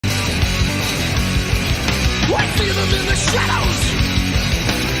in the shadows.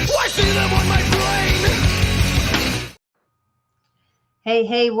 I see them on my brain.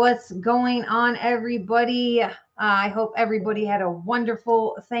 Hey, what's going on, everybody? I hope everybody had a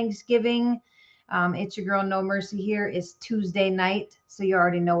wonderful Thanksgiving. It's your girl, No Mercy here. It's Tuesday night, so you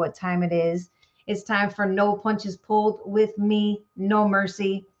already know what time it is. It's time for No Punches Pulled with me, No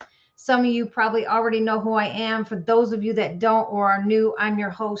Mercy. Some of you probably already know who I am. For those of you that don't or are new, I'm your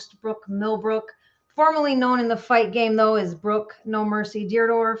host, Brooke Millbrook, formerly known in the fight game, though, as Brooke No Mercy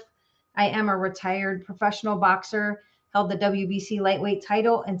Dierdorff. I am a retired professional boxer, held the WBC lightweight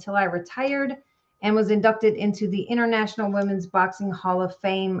title until I retired, and was inducted into the International Women's Boxing Hall of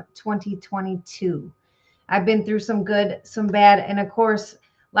Fame 2022. I've been through some good, some bad, and of course,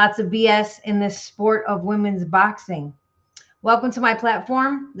 lots of BS in this sport of women's boxing. Welcome to my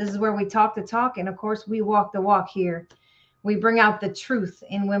platform. This is where we talk the talk, and of course, we walk the walk here. We bring out the truth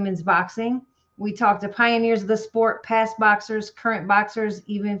in women's boxing. We talk to pioneers of the sport, past boxers, current boxers,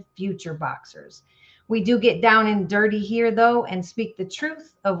 even future boxers. We do get down and dirty here, though, and speak the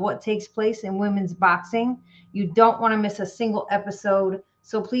truth of what takes place in women's boxing. You don't want to miss a single episode,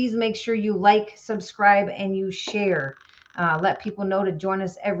 so please make sure you like, subscribe, and you share. Let people know to join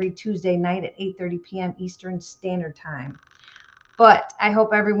us every Tuesday night at 8:30 p.m. Eastern Standard Time. But I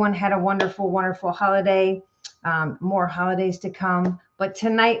hope everyone had a wonderful, wonderful holiday. More holidays to come. But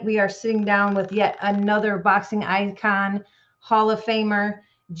tonight we are sitting down with yet another boxing icon, Hall of Famer,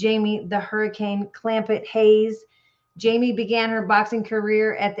 Jaime the Hurricane Clampitt-Hayes. Jaime began her boxing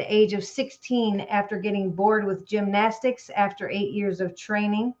career at the age of 16 after getting bored with gymnastics after 8 years of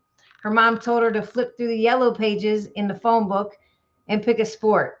training. Her mom told her to flip through the yellow pages in the phone book and pick a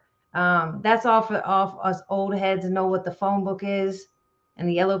sport. That's all for us old heads know what the phone book is and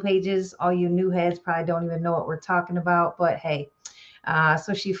the yellow pages. All you new heads probably don't even know what we're talking about, but hey.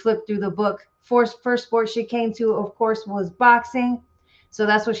 So she flipped through the book. First sport she came to, of course, was boxing. So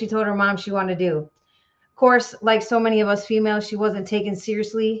that's what she told her mom she wanted to do. Of course, like so many of us females, she wasn't taken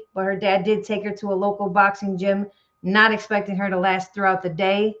seriously, but her dad did take her to a local boxing gym, not expecting her to last throughout the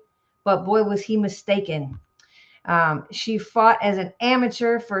day. But boy, was he mistaken. She fought as an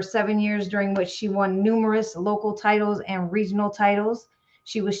amateur for 7 years, during which she won numerous local titles and regional titles.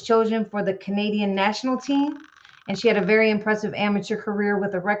 She was chosen for the Canadian national team, and she had a very impressive amateur career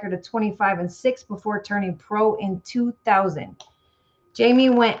with a record of 25-6 before turning pro in 2000. Jaime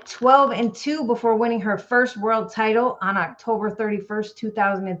went 12-2 before winning her first world title on October 31st,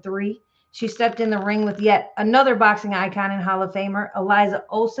 2003. She stepped in the ring with yet another boxing icon and Hall of Famer, Eliza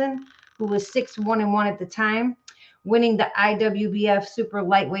Olsen, who was 6-1-1 at the time, winning the IWBF Super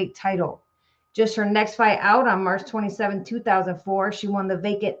Lightweight title. Just her next fight out on March 27, 2004, she won the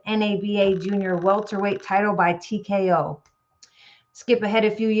vacant NABA Junior Welterweight title by TKO. Skip ahead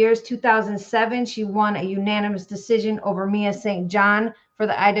a few years, 2007, she won a unanimous decision over Mia St. John for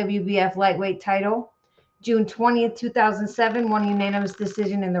the IWBF Lightweight title. June 20th, 2007, won a unanimous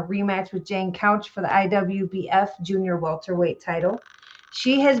decision in the rematch with Jane Couch for the IWBF Junior Welterweight title.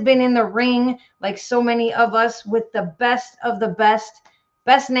 She has been in the ring, like so many of us, with the best of the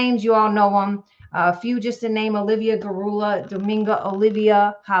best names. You all know them. A few just to name: Olivia Garula, Dominga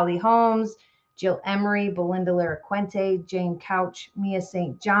Olivia, Holly Holmes, Jill Emery, Belinda Laraquente, Jane Couch, Mia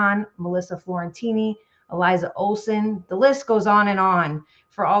St. John, Melissa Florentini, Eliza Olsen. The list goes on and on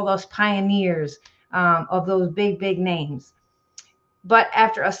for all those pioneers of those big names. But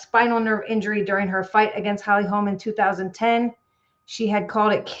after a spinal nerve injury during her fight against Holly Holm in 2010, she had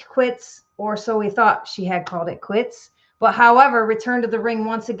called it quits, or so we thought she had called it quits. But however, returned to the ring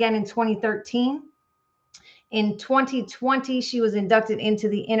once again in 2013. In 2020, she was inducted into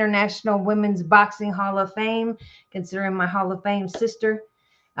the International Women's Boxing Hall of Fame, considering my Hall of Fame sister.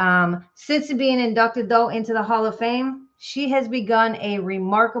 Since being inducted, though, into the Hall of Fame, she has begun a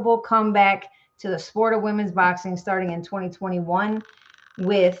remarkable comeback to the sport of women's boxing starting in 2021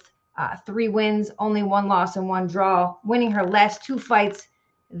 with 3 wins, only 1 loss and 1 draw, winning her last 2 fights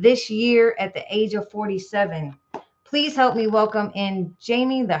this year at the age of 47. Please help me welcome in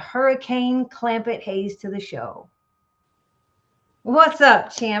Jaime the Hurricane Clampitt-Hayes to the show. What's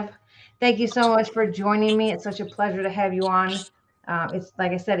up, champ? Thank you so much for joining me. It's such a pleasure to have you on. It's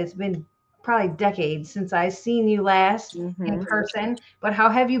like I said, it's been probably decades since I've seen you last in person, but how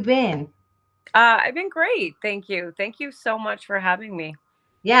have you been? I've been great. Thank you. Thank you so much for having me.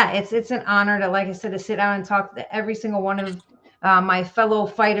 Yeah, it's an honor to, like I said, to sit down and talk to every single one of my fellow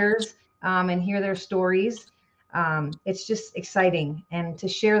fighters and hear their stories. It's just exciting, and to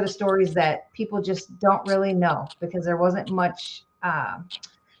share the stories that people just don't really know, because there wasn't much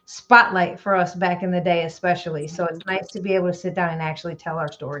spotlight for us back in the day, especially. So it's nice to be able to sit down and actually tell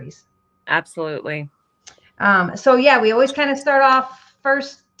our stories. Absolutely. So yeah, we always kind of start off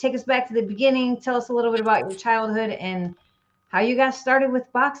first, take us back to the beginning. Tell us a little bit about your childhood and how you got started with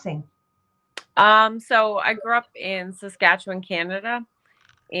boxing. So I grew up in Saskatchewan, Canada,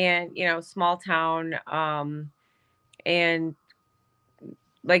 and small town. And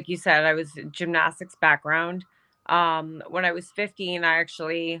like you said, I was a gymnastics background. When I was 15, I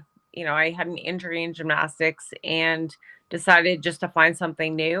actually, I had an injury in gymnastics and decided just to find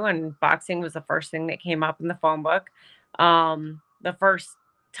something new. And boxing was the first thing that came up in the phone book. The first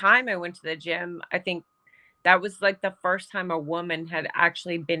time I went to the gym, I think that was like the first time a woman had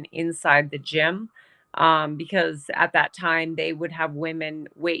actually been inside the gym, because at that time they would have women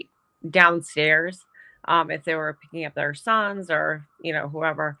wait downstairs, if they were picking up their sons or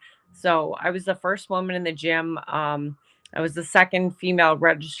whoever. So I was the first woman in the gym. I was the second female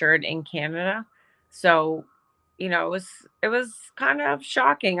registered in Canada. So it was kind of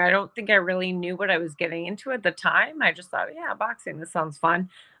shocking. I don't think I really knew what I was getting into at the time. I just thought, yeah, boxing, this sounds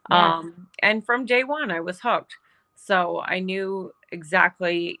fun. Yeah. And from day one, I was hooked. So I knew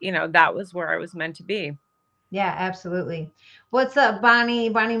exactly, that was where I was meant to be. Yeah, absolutely. What's up, Bonnie?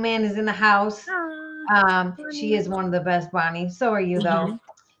 Bonnie Man is in the house. She is one of the best, Bonnie. So are you, though. Mhm.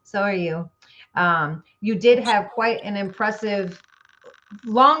 So are you. You did have quite an impressive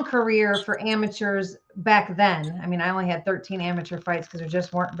long career for amateurs back then. I mean, I only had 13 amateur fights because there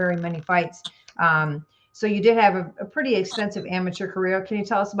just weren't very many fights. So you did have a pretty extensive amateur career. Can you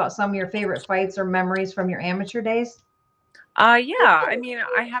tell us about some of your favorite fights or memories from your amateur days? Yeah, I mean,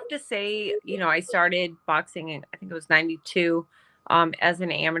 I have to say, I started boxing in, I think it was 92, as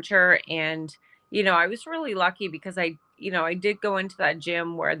an amateur. And, I was really lucky because I did go into that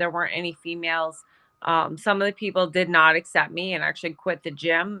gym where there weren't any females. Some of the people did not accept me and actually quit the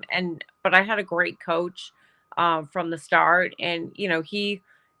gym. But I had a great coach, from the start. And,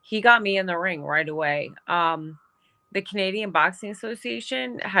 he got me in the ring right away. The Canadian Boxing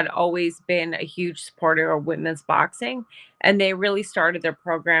Association had always been a huge supporter of women's boxing, and they really started their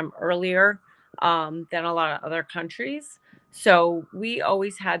program earlier, than a lot of other countries. So we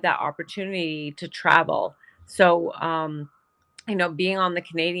always had that opportunity to travel. So, being on the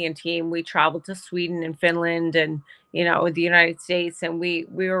Canadian team, we traveled to Sweden and Finland and, the United States. And we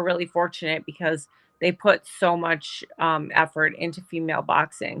were really fortunate because they put so much effort into female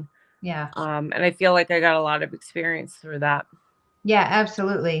boxing. Yeah. And I feel like I got a lot of experience through that. Yeah,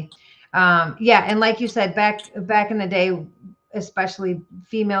 absolutely. Yeah, and like you said, back in the day, especially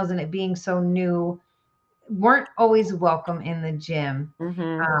females and it being so new, weren't always welcome in the gym.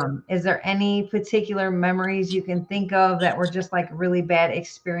 Hmm. Is there any particular memories you can think of that were just like really bad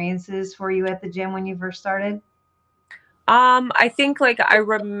experiences for you at the gym when you first started? I think like I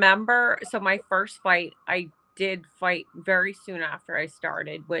remember, so my first fight, I did fight very soon after I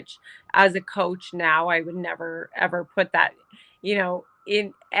started, which as a coach now, I would never ever put that,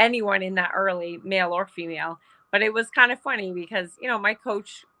 in anyone in that early, male or female. But it was kind of funny because, my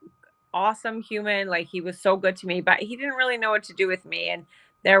coach, awesome human, like he was so good to me, but he didn't really know what to do with me. And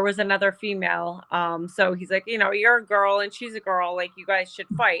there was another female. So he's like, you're a girl and she's a girl, like you guys should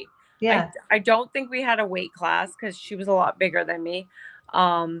fight. I Yeah. I don't think we had a weight class because she was a lot bigger than me.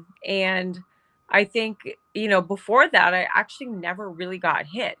 And I think, before that, I actually never really got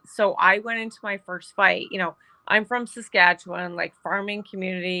hit. So I went into my first fight, I'm from Saskatchewan, like farming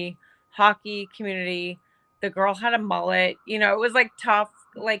community, hockey community. The girl had a mullet, it was like tough,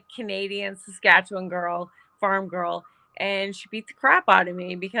 like Canadian Saskatchewan girl, farm girl. And she beat the crap out of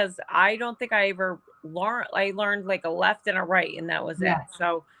me because I don't think I ever learned, I learned like a left and a right, and that was it. Yeah.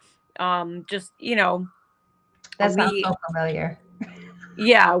 So, just, That sounds we, so familiar.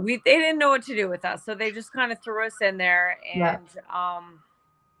 yeah, they didn't know what to do with us. So they just kind of threw us in there. Yeah. And,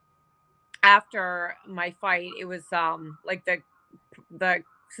 after my fight, it was, like the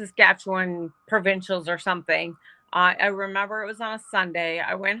Saskatchewan provincials or something. I remember it was on a Sunday.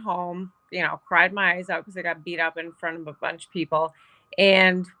 I went home, cried my eyes out because I got beat up in front of a bunch of people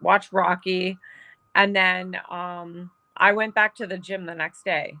and watched Rocky. And then I went back to the gym the next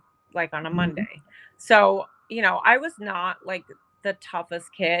day, like on a Mhm. Monday. So, I was not like the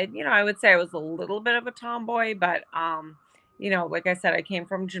toughest kid. I would say I was a little bit of a tomboy, but like I said, I came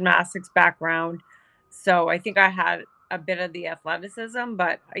from gymnastics background. So I think I had a bit of the athleticism,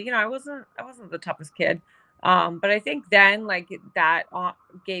 but I wasn't the toughest kid. But I think then like that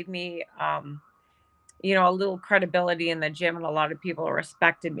gave me a little credibility in the gym, and a lot of people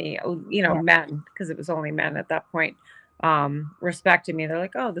respected me, Yeah. men, because it was only men at that point, respected me. They're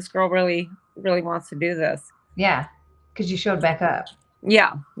like, oh, this girl really, really wants to do this. Yeah. Because you showed back up.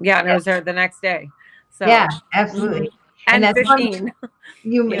 Yeah. Yeah. And I Yeah. was there the next day. So, Yeah, mhm. absolutely. And And that's funny. fishing.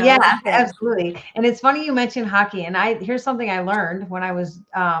 Yeah, As a kid. absolutely. And it's funny you mentioned hockey. And here's something I learned when I was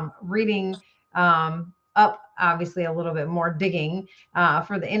reading up, obviously a little bit more digging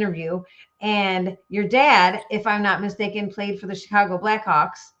for the interview. And your dad, if I'm not mistaken, played for the Chicago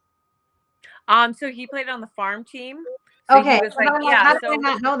Blackhawks. So he played on the farm team. So Okay, he was but like, I'm like, yeah, how did I so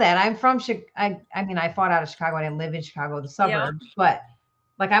not know that? I'm from Chicago. I mean, I fought out of Chicago. I didn't live in Chicago, the yeah. suburbs, but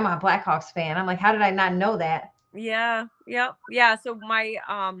like I'm a Blackhawks fan. I'm like, how did I not know that? Yeah, yeah. So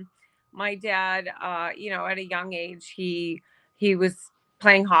my dad, at a young age, he was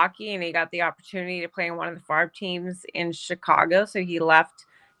playing hockey and he got the opportunity to play on one of the farm teams in Chicago. So he left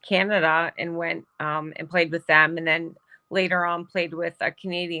Canada and went and played with them, and then later on played with a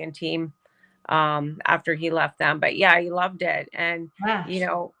Canadian team after he left them. But yeah, he loved it, and Gosh.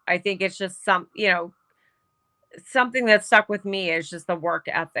 I think it's just something that stuck with me is just the work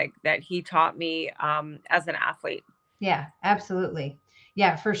ethic that he taught me as an athlete. Yeah, absolutely.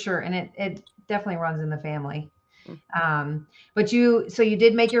 Yeah, for sure. And it definitely runs in the family. But you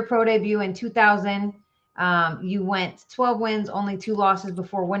did make your pro debut in 2000. You went 12 wins, only 2 losses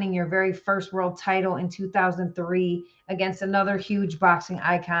before winning your very first world title in 2003 against another huge boxing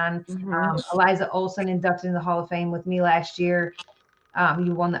icon, Mhm. Eliza Olson, inducted in the Hall of Fame with me last year.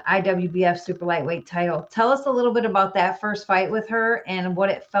 You won the IWBF super lightweight title. Tell us a little bit about that first fight with her and what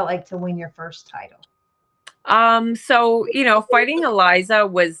it felt like to win your first title. So, fighting Eliza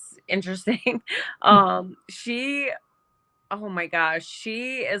was interesting. She, oh my gosh,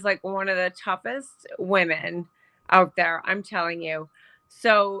 she is like one of the toughest women out there, I'm telling you.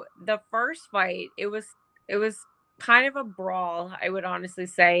 So the first fight, it was kind of a brawl, I would honestly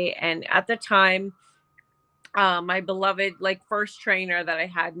say. And at the time, my beloved like first trainer that I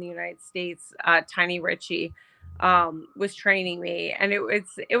had in the United States, Tiny Richie, was training me, and it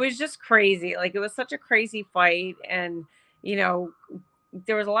was just crazy. Like it was such a crazy fight, and you know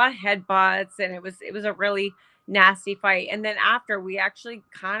there was a lot of headbutts, and it was a really nasty fight. And then after, we actually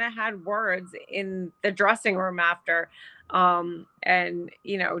kind of had words in the dressing room after, and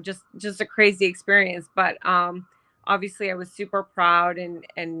just a crazy experience. But obviously, I was super proud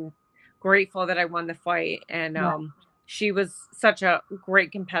and grateful that I won the fight, and Yeah. she was such a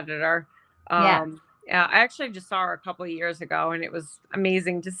great competitor. Yeah. Yeah, I actually just saw her a couple of years ago, and it was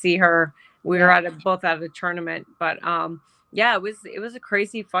amazing to see her. We Yeah. were both at a tournament, but yeah, it was a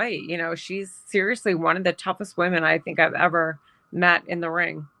crazy fight. She's seriously one of the toughest women I think I've ever met in the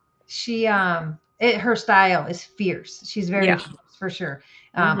ring. She her style is fierce. She's very Yeah. fierce for sure.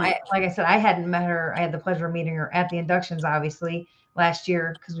 Hmm. I like I said, I hadn't met her. I had the pleasure of meeting her at the inductions, obviously last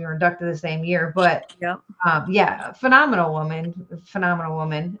year because we were inducted the same year. But Yeah. yeah, phenomenal woman, phenomenal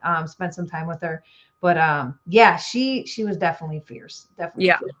woman. Spent some time with her, but yeah, she was definitely fierce, definitely a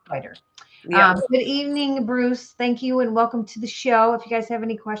Yeah. fierce fighter. Yeah. Good evening, Bruce. Thank you and welcome to the show. If you guys have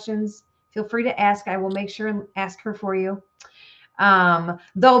any questions, feel free to ask. I will make sure and ask her for you.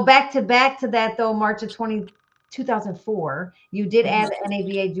 Though back to that though, March of 2004, you did add the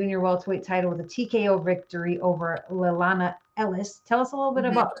NABA junior welterweight title with a TKO victory over Lilana Ellis. Tell us a little bit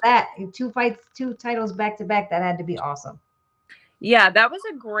Mhm. about that. 2 fights, 2 titles back to back. That had to be awesome. Yeah, that was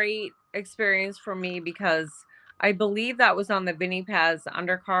a great experience for me because I believe that was on the Vinny Paz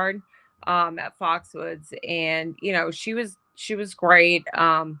undercard at Foxwoods, and she was great.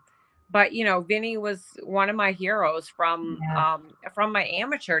 But Vinny was one of my heroes Yeah. from my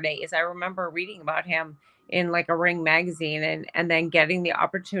amateur days. I remember reading about him in like a Ring magazine, and then getting the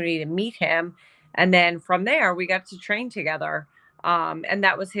opportunity to meet him, and then from there we got to train together. And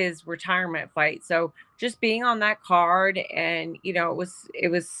that was his retirement fight. So just being on that card, and it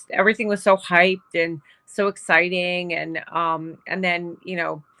was everything was so hyped and so exciting, and then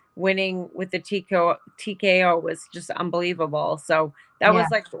winning with the TKO was just unbelievable. So that Yeah. was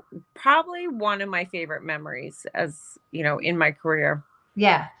like probably one of my favorite memories as in my career.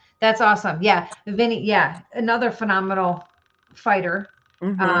 Yeah. That's awesome. Yeah. Vinny, yeah, another phenomenal fighter.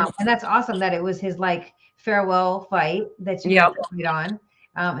 Hmm. And that's awesome that it was his like farewell fight that you get Yep. to meet on,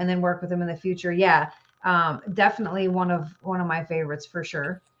 and then work with him in the future. Yeah, definitely one of my favorites for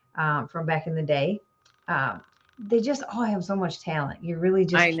sure, from back in the day. They just all have so much talent. You really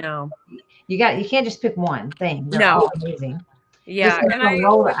just I know. you can't just pick one thing. They're No. all amazing. Just Yeah. like And from I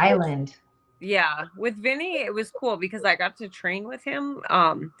Rhode with Island. Yeah, with Vinny, it was cool because I got to train with him.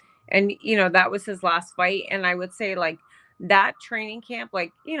 And that was his last fight. And I would say like that training camp,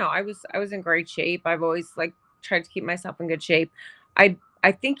 like, I was in great shape. I've always like tried to keep myself in good shape. I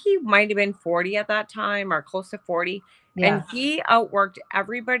think he might have been 40 at that time or close to 40. Yeah, And he outworked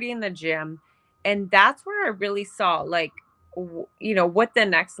everybody in the gym. And that's where I really saw like what the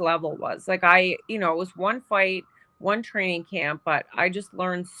next level was. Like it was one fight, one training camp, but I just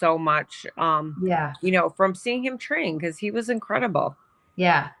learned so much, Yeah. you know, from seeing him train, because he was incredible.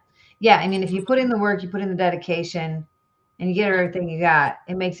 Yeah. Yeah. I mean, if you put in the work, you put in the dedication, and you get everything you got,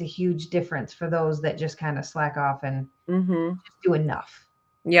 it makes a huge difference for those that just kind of slack off and just do enough.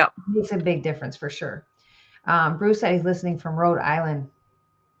 Yeah. It makes a big difference for sure. Bruce said he's listening from Rhode Island.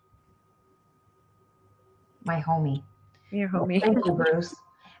 My homie. Your Well, homie. thank you, Bruce.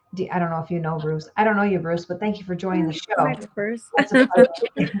 I don't know if you know Bruce. I don't know you, Bruce, but thank you for joining the show. Hi, Bruce. That's a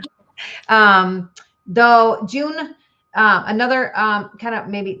pleasure. Though June, another kind of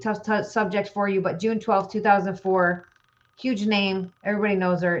maybe tough subject for you, but June 12th, 2004, huge name. Everybody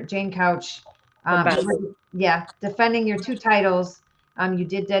knows her, Jane Couch. best. Yeah, defending your 2 titles. You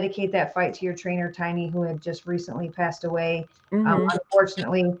did dedicate that fight to your trainer, Tiny, who had just recently passed away.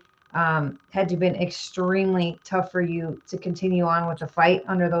 Unfortunately, had to been extremely tough for you to continue on with the fight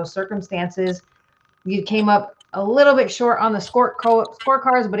under those circumstances. You came up a little bit short on the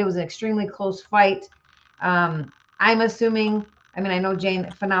scorecards, but it was an extremely close fight. I'm assuming, I mean, I know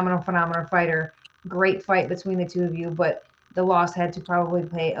Jane, phenomenal fighter, great fight between the two of you, but the loss had to probably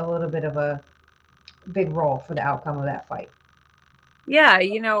play a little bit of a big role for the outcome of that fight. Yeah,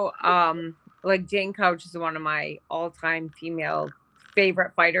 you know, like Jane Couch is one of my all-time female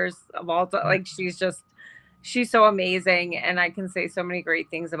favorite fighters of all time. Like she's so amazing, and I can say so many great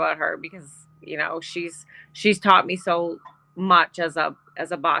things about her because, you know, she's taught me so much as a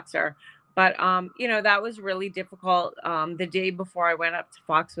boxer. But you know, that was really difficult. The day before I went up to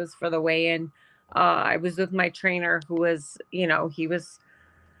Foxwoods for the weigh-in, I was with my trainer who was, you know, he was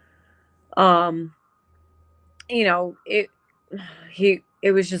you know, it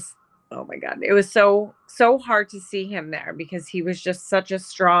was just, oh my god, it was so hard to see him there because he was just such a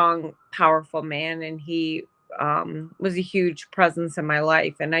strong, powerful man, and he was a huge presence in my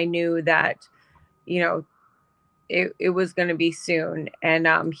life, and I knew that, you know, it was going to be soon.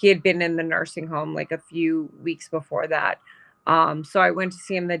 And he had been in the nursing home like a few weeks before that. So I went to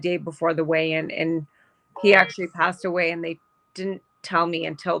see him the day before the weigh-in, and he actually passed away, and they didn't tell me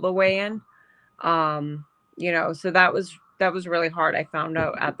until the weigh-in. You know, so that was really hard. I found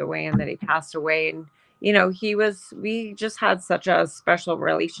out at the weigh-in that he passed away, and you know, we just had such a special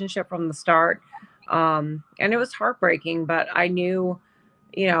relationship from the start. And it was heartbreaking, but I knew,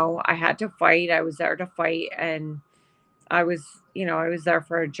 you know, I had to fight. I was there to fight, and I was, you know, I was there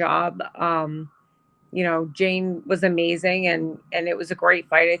for a job. You know, Jane was amazing, and it was a great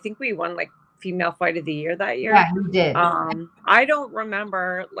fight. I think we won like female fight of the year that year. Yeah, you did. I don't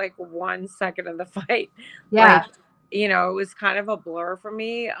remember like 1 second of the fight. Yeah. Like, you know, it was kind of a blur for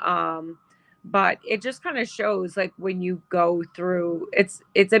me. But it just kind of shows, like, when you go through, it's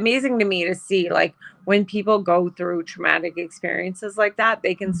amazing to me to see, like, when people go through traumatic experiences like that,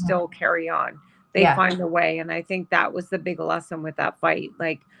 they can still carry on. They find a way. And I think that was the big lesson with that fight.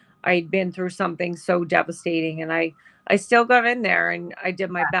 Like, I'd been through something so devastating, and I still got in there, and I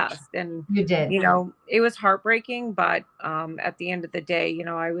did my best. And you did. You know, it was heartbreaking, but at the end of the day, you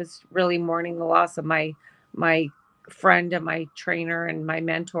know, I was really mourning the loss of my friend and my trainer and my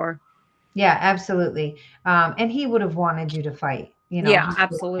mentor. Yeah, absolutely. And he would have wanted you to fight, you know. Yeah,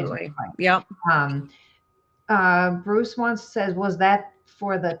 absolutely. Yep. Bruce once says, was that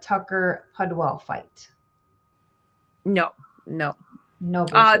for the Tucker Pudwell fight? No. Bruce.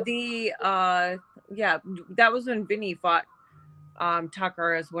 Yeah, that was when Vinny fought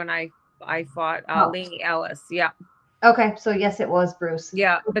Tucker, is when I fought Laney Ellis. Yeah. Okay, so yes, it was Bruce.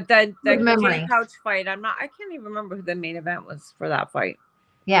 Yeah, but the Jane Couch fight, I can't even remember who the main event was for that fight.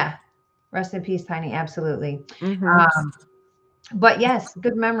 Yeah. Rest in peace, Tiny. Absolutely. But yes,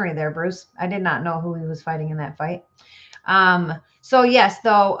 good memory there, Bruce. I did not know who he was fighting in that fight. So yes,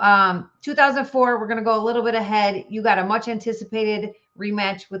 though, 2004, we're going to go a little bit ahead. You got a much anticipated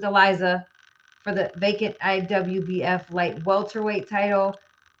rematch with Eliza for the vacant IWBF light welterweight title.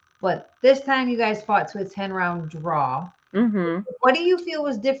 But this time you guys fought to a 10-round draw. What do you feel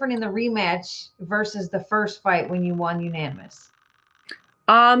was different in the rematch versus the first fight when you won unanimous?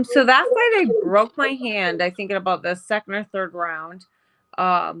 So that fight, I broke my hand, I think, in about the second or third round.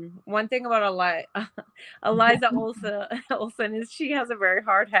 One thing about Eliza Olsen is she has a very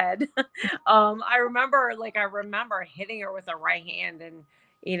hard head. I remember hitting her with a right hand, and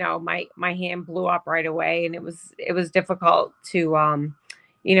you know, my hand blew up right away, and it was difficult to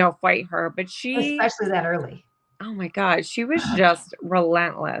you know, fight her. But especially that early. Oh my God, she was just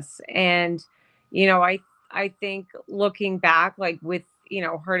relentless. And you know, I think looking back, like, with, you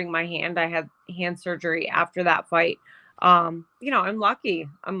know, hurting my hand, I had hand surgery after that fight. You know, I'm lucky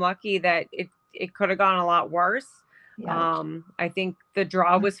that it could have gone a lot worse. I think the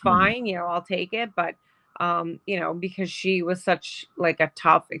draw was fine, you know, I'll take it. But you know, because she was such like a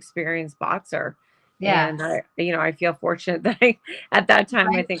tough, experienced boxer. Yeah. And I feel fortunate that at that time,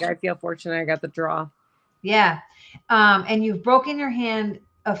 I Right. think I feel fortunate I got the draw. Yeah. And you've broken your hand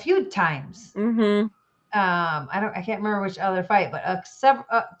a few times. Mm-hmm. I can't remember which other fight, but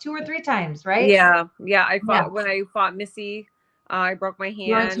two or three times, right? Yeah. Yeah. When I fought Missy, I broke my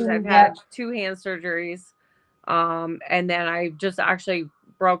You went hand. to, I've yeah. had 2 hand surgeries. And then I just actually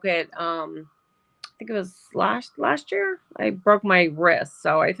broke it. I think it was last year. I broke my wrist.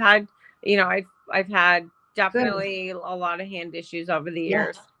 So I've had, I've had Goodness. definitely a lot of hand issues over the Yeah.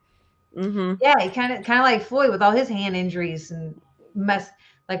 years. Mm-hmm. Yeah. He kind of like Floyd with all his hand injuries and mess.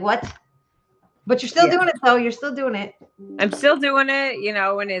 Like what? But you're still Yeah. doing it though. You're still doing it. I'm still doing it,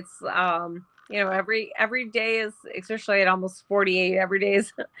 and it's every day is, especially at almost 48, every day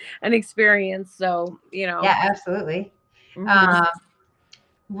is an experience. So, Yeah, absolutely. mhm. Um,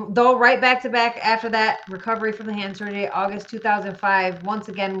 though right back to back after that recovery from the hand surgery, August 2005, once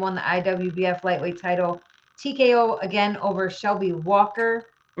again won the IWBF lightweight title. TKO again over Shelby Walker.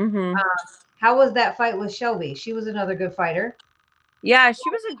 Mhm. How was that fight with Shelby? She was another good fighter. Yeah, she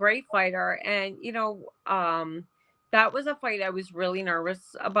was a great fighter. And, that was a fight I was really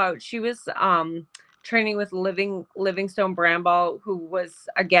nervous about. She was training with Livingstone Brambo, who was,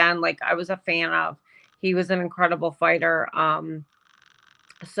 again, like, I was a fan of. He was an incredible fighter.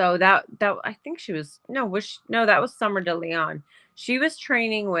 So that I think she was no, no, that was Summer De Leon. She was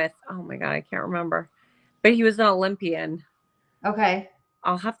training with, oh my God, I can't remember, but he was an Olympian. Okay.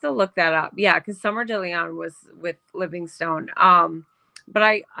 I'll have to look that up. Yeah, because Summer De Leon was with Livingstone. But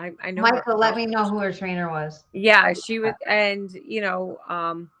I know her. Michael, let me know who her trainer was. Yeah, she was, and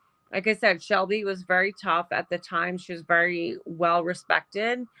like I said, Shelby was very tough at the time. She was very well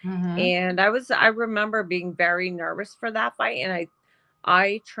respected, Mm-hmm. and I remember being very nervous for that fight, and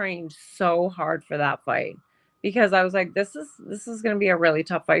I trained so hard for that fight because I was like, this is going to be a really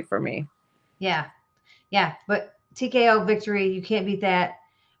tough fight for me. Yeah. Yeah. But TKO victory, you can't beat that.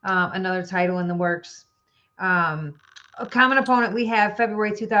 Another title in the works. A common opponent we have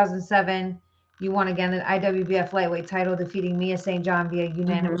February 2007. You won again the IWBF lightweight title, defeating Mia St. John via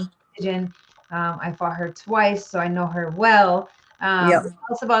unanimous decision. I fought her twice, so I know her well. Yep. Tell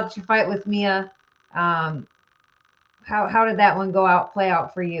us about your fight with Mia. How did that one play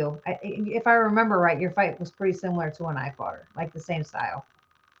out for you? If I remember right, your fight was pretty similar to when I fought her, like the same style.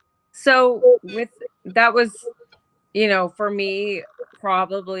 So that was, for me,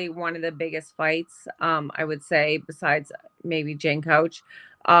 probably one of the biggest fights, I would say, besides maybe Jane Coach.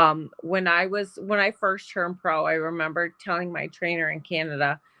 When I first turned pro, I remember telling my trainer in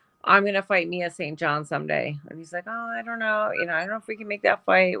Canada, I'm gonna fight Mia St. John someday. And he's like, oh, I don't know, I don't know if we can make that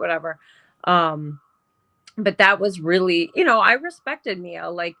fight, whatever. But that was really, I respected Mia.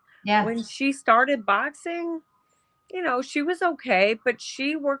 Like, Yeah. when she started boxing, she was okay, but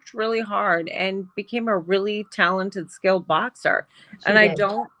she worked really hard and became a really talented, skilled boxer. She And I did.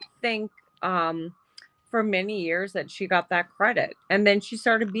 don't think for many years that she got that credit. And then she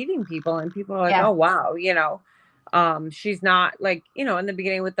started beating people, and people are like, Yeah. oh wow, she's not like, in the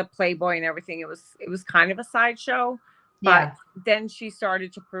beginning with the Playboy and everything, it was kind of a sideshow. But Yeah. then she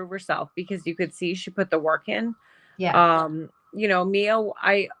started to prove herself because you could see she put the work in. Yeah. Mia,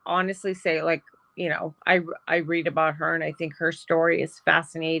 I honestly say, like, I read about her, and I think her story is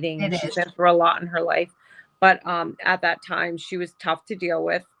fascinating, and It she's is. been through a lot in her life. But at that time, she was tough to deal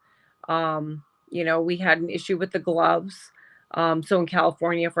with. We had an issue with the gloves. So in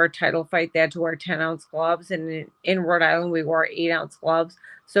California, for a title fight, they had to wear 10-ounce gloves, and in Rhode Island, we wore 8-ounce gloves.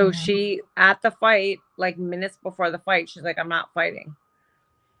 So Mhm. she, at the fight, like minutes before the fight, she's like, I'm not fighting.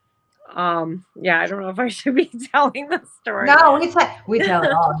 Yeah, I don't know if I should be telling this story. No, we tell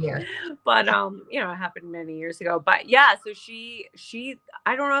it all here. But it happened many years ago. But yeah, so she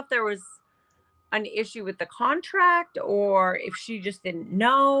I don't know if there was an issue with the contract or if she just didn't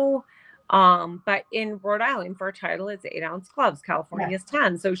know. But in Rhode Island, for a title, it's 8-ounce gloves. California is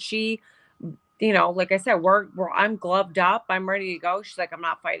 10. So she, like I said, I'm gloved up, I'm ready to go. She's like, I'm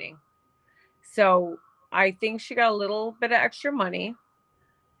not fighting. So I think she got a little bit of extra money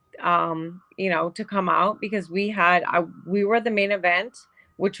to come out, because we were the main event,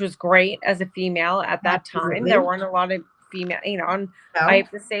 which was great as a female at that time. Absolutely. There weren't a lot of female, and No. I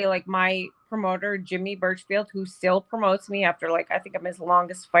have to say, like, my promoter, Jimmy Birchfield, who still promotes me after, like, I think I'm his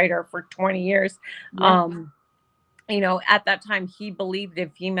longest fighter for 20 years. Yeah. At that time, he believed in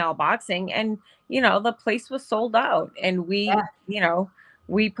female boxing, and, the place was sold out, and we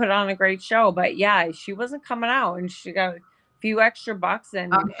put on a great show. But yeah, she wasn't coming out, and she got few extra bucks,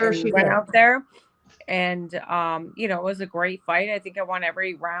 and, I'm sure she went did. out there, and it was a great fight. I think I won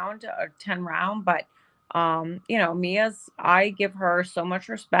every round, 10 round, but I give her so much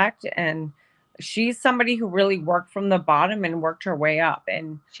respect, and she's somebody who really worked from the bottom and worked her way up.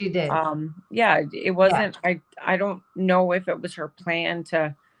 And She did. it wasn't, I don't know if it was her plan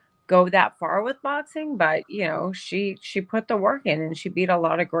to go that far with boxing, but she put the work in and she beat a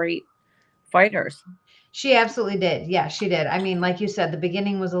lot of great fighters. She absolutely did. Yeah, she did. I mean, like you said, the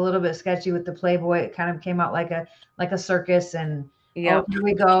beginning was a little bit sketchy with the Playboy. It kind of came out like a circus, and Yeah. here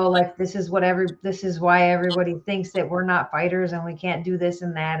we go. Like this is why everybody thinks that we're not fighters and we can't do this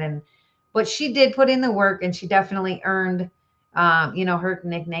and that. But she did put in the work, and she definitely earned her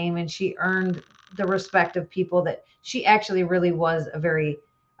nickname, and she earned the respect of people. That she actually really was a very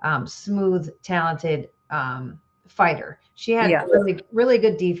smooth, talented fighter. She had Yeah. really, really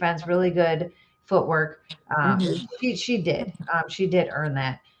good defense, really good footwork. Mhm. She did. She did earn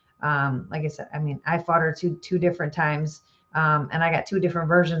that. Like I said, I mean, I fought her two different times, and I got two different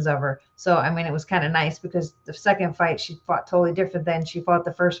versions of her. So I mean, it was kind of nice because the second fight she fought totally different than she fought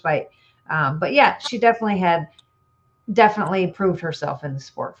the first fight. But yeah, she definitely proved herself in the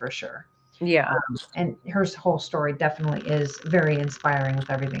sport for sure. Yeah. And her whole story definitely is very inspiring with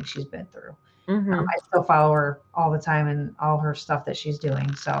everything she's been through. Mhm. I still follow her all the time and all her stuff that she's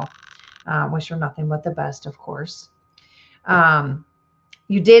doing. So wish her nothing but the best, of course.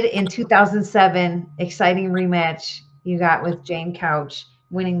 You did in 2007, exciting rematch you got with Jane Couch,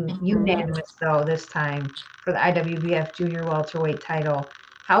 winning unanimous though this time for the IWBF Junior Welterweight title.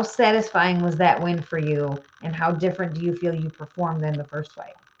 How satisfying was that win for you, and how different do you feel you performed than the first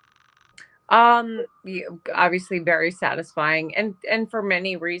fight? Obviously very satisfying, and for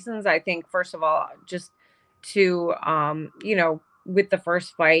many reasons. I think first of all, just to with the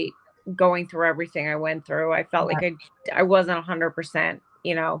first fight, going through everything I went through, I felt like I wasn't 100%,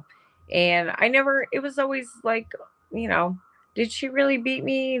 and I never. It was always like, you know, did she really beat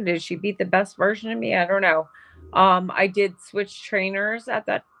me? Did she beat the best version of me? I don't know. I did switch trainers at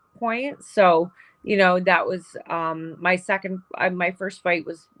that point, so that was my first fight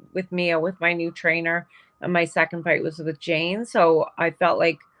was with Mia, with my new trainer, and my second fight was with Jane. So I felt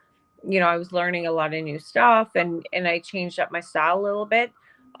like I was learning a lot of new stuff, and I changed up my style a little bit.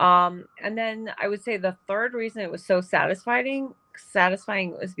 And then I would say the third reason it was so satisfying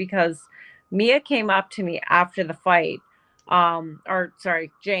was because Mia came up to me after the fight, or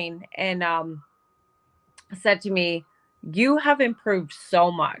sorry, Jane, and said to me, "You have improved so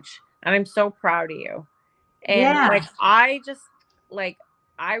much, and I'm so proud of you." And Yeah. like I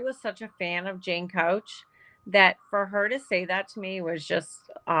was such a fan of Jane Coach that for her to say that to me was just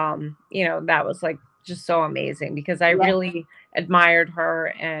that was like just so amazing, because I Yeah. really admired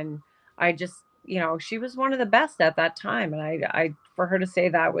her, and I just she was one of the best at that time, and I for her to say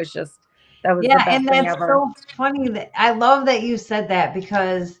that was the Yeah, best and thing that's ever. so funny that I love that you said that,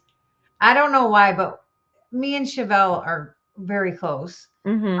 because I don't know why, but me and Chevelle are very close.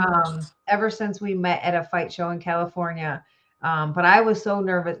 Mhm. Ever since we met at a fight show in California. But I was so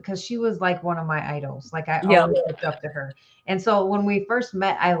nervous because she was like one of my idols. Like I Yeah. always looked up to her. And so when we first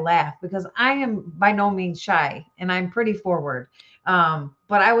met, I laughed because I am by no means shy and I'm pretty forward.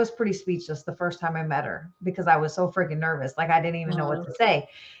 But I was pretty speechless the first time I met her because I was so freaking nervous. Like I didn't even know what to say.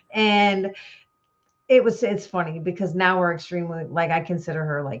 And it's funny because now we're extremely, like, I consider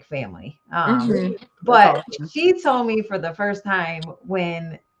her like family. Mhm. That's But awesome. she told me for the first time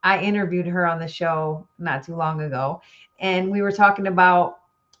when I interviewed her on the show not too long ago, and we were talking about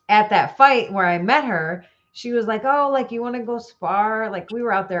at that fight where I met her, she was like, "Oh, like you want to go spar?" Like we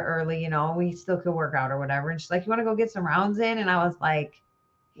were out there early, we still could work out or whatever. And she's like, "You want to go get some rounds in?" And I was like,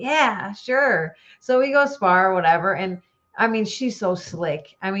 "Yeah, sure." So we go spar or whatever. And I mean, she's so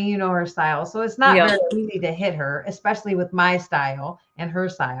slick. I mean, you know her style. So it's not Yeah. very easy to hit her, especially with my style and her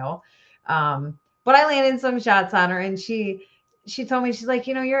style. But I landed some shots on her, and she told me, she's like,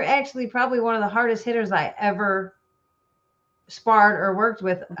 "You're actually probably one of the hardest hitters I ever sparred or worked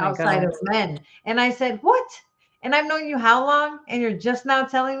with Oh my outside of goodness. men." And I said, "What?" And I've known you how long? And you're just now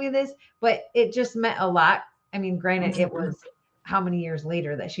telling me this? But it just meant a lot. I mean, granted, it Mhm. was how many years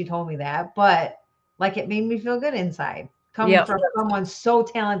later that she told me that, but like it made me feel good inside coming Yep. from someone so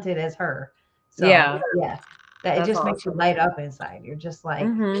talented as her. So Yeah. yeah, that it That's just makes you awesome. light up inside. You're just like,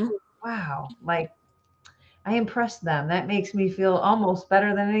 Mhm. wow, like I impressed them. That makes me feel almost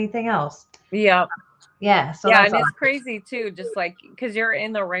better than anything else. Yep. Yeah, so Yeah, that's and it's awesome. crazy too, just like because you're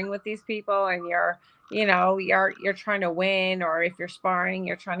in the ring with these people, and you're trying to win, or if you're sparring,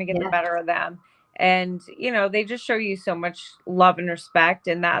 you're trying to get the Yeah, better of them. And they just show you so much love and respect,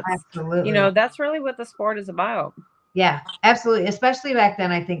 and absolutely. that's really what the sport is about. Yeah, absolutely. Especially back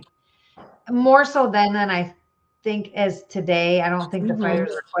then, I think more so then than I think as today. I don't think the Mhm.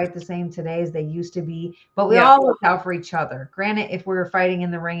 fighters are quite the same today as they used to be, but we Yeah. all looked out for each other. Granted, if we were fighting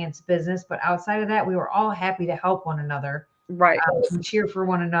in the ring, it's business, but outside of that, we were all happy to help one another, Right. and cheer for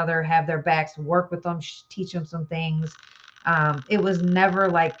one another, have their backs, work with them, teach them some things. It was never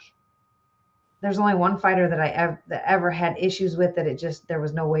like there's only one fighter that that ever had issues with that. It just there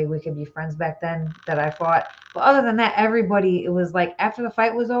was no way we could be friends back then that I fought. But other than that, everybody, it was like after the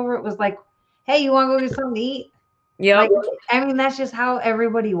fight was over, it was like, hey, you want to go get something to eat? Yep. Like, I mean, that's just how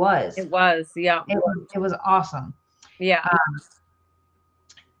everybody was. It was. Yeah. It was awesome. Yeah.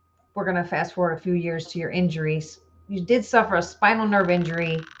 We're gonna fast forward a few years to your injuries. You did suffer a spinal nerve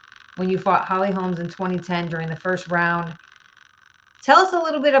injury when you fought Holly Holmes in 2010 during the first round. Tell us a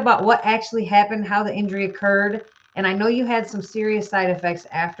little bit about what actually happened, how the injury occurred, and I know you had some serious side effects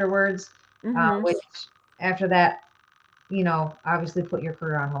afterwards, Mhm. which after that, obviously put your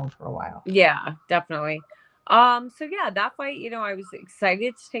career on hold for a while. Yeah, definitely. So yeah, that fight, I was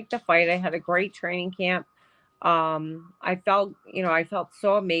excited to take the fight. I had a great training camp. I felt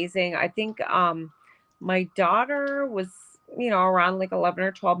so amazing. I think my daughter was, around like 11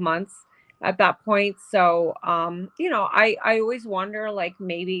 or 12 months at that point. So I always wonder like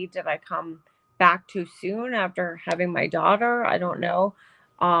maybe did I come back too soon after having my daughter? I don't know.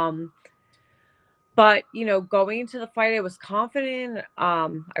 Um but going into the fight, I was confident.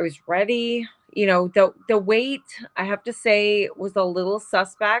 I was ready. The weight, I have to say, was a little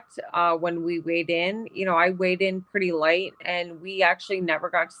suspect when we weighed in. I weighed in pretty light, and we actually never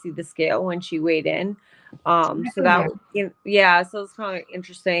got to see the scale when she weighed in. So that was, yeah, so it's kind of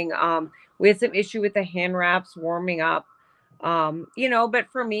interesting. We had some issue with the hand wraps warming up. But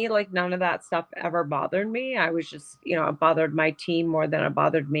for me, like none of that stuff ever bothered me. I was just, it bothered my team more than it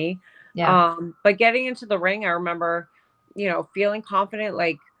bothered me. Yeah. But getting into the ring, I remember, feeling confident,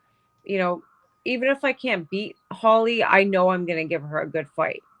 like, you know, even if I can't beat Holly, I know I'm going to give her a good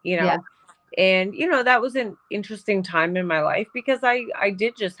fight, Yeah. and, that was an interesting time in my life because I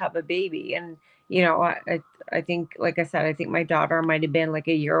did just have a baby. And, I think, like I said, I think my daughter might have been like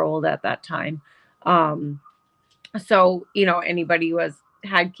a year old at that time. So, anybody who has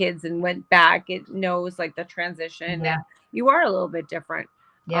had kids and went back, it knows like the transition Yeah. and you are a little bit different.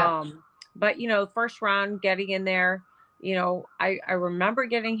 Yeah. But first round getting in there, I remember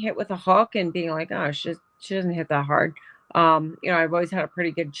getting hit with a hook and being like, oh, she doesn't hit that hard. I've always had a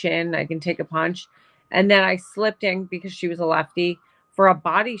pretty good chin. I can take a punch. And then I slipped in because she was a lefty for a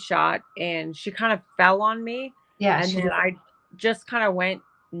body shot and she kind of fell on me. Yeah. And then I just kind of went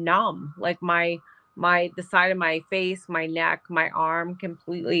numb. Like the side of my face, my neck, my arm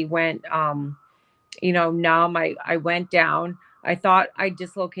completely went numb. I went down. I thought I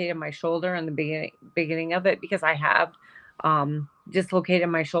dislocated my shoulder in the beginning of it because I have dislocated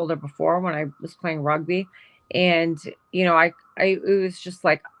my shoulder before when I was playing rugby. And I it was just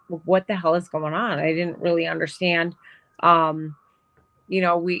like what the hell is going on? I didn't really understand. Um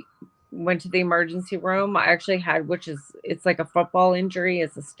we went to the emergency room. I actually had, it's like a football injury,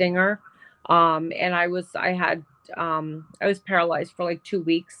 it's a stinger. And I was paralyzed for like 2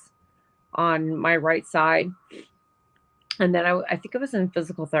 weeks on my right side. And then I think I was in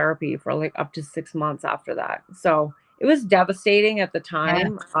physical therapy for like up to 6 months after that. So it was devastating at the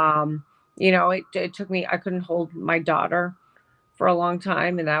Yeah. time. It took me, I couldn't hold my daughter for a long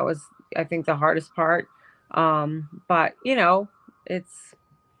time. And that was, I think, the hardest part. But it's,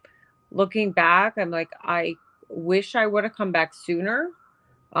 looking back, I'm like, I wish I would have come back sooner.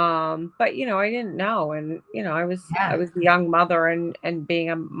 But I didn't know. And I Yeah. was a young mother, and being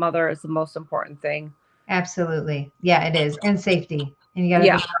a mother is the most important thing. Absolutely. Yeah, it is. And safety. And you got to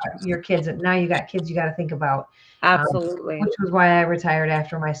Yeah, think about your kids. Now you got kids you got to think about, absolutely. which was why I retired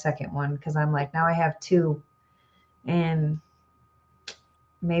after my second one. Cause I'm like, now I have two and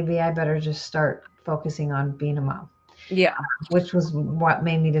maybe I better just start focusing on being a mom, Yeah. which was what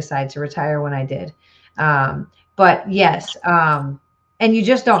made me decide to retire when I did. But yes. And you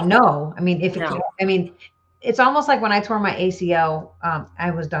just don't know. I mean, No. it's almost like when I tore my ACL, I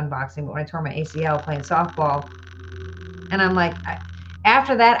was done boxing, but when I tore my ACL playing softball, and I'm like,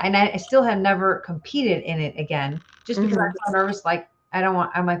 after that, and I still have never competed in it again, just because Hmm. I'm so nervous. Like, I don't want.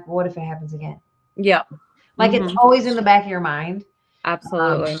 I'm like, what if it happens again? Yeah. Like, it's Hmm. always in the back of your mind.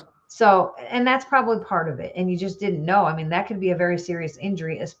 Absolutely. So, and that's probably part of it. And you just didn't know. I mean, that could be a very serious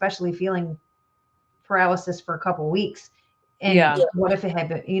injury, especially feeling paralysis for a couple of weeks. And Yeah. what if it had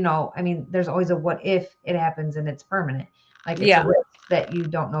been, I mean, there's always a what if it happens and it's permanent. Like, it's Yeah. a risk that you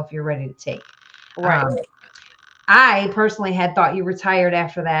don't know if you're ready to take. Right. I personally had thought you retired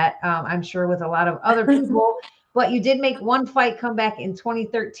after that. I'm sure with a lot of other people, but you did make one fight come back in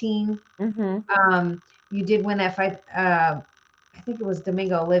 2013. Hmm. you did win that fight. I think it was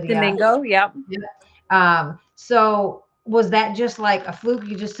Domingo Olivia. Domingo, yep. So was that just like a fluke?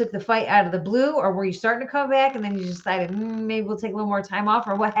 You just took the fight out of the blue, or were you starting to come back and then you decided maybe we'll take a little more time off,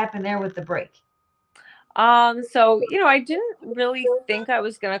 or what happened there with the break? So, I didn't really think I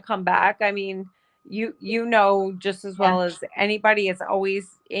was going to come back. I mean, you know just as well as anybody, it's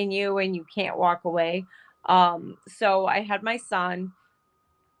always in you and you can't walk away. So I had my son,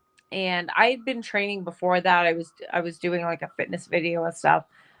 and I had been training before that. I was doing like a fitness video and stuff.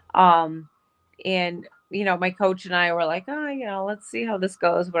 And my coach and I were like, oh, let's see how this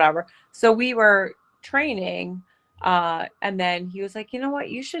goes, whatever. So we were training, and then he was like, you know what,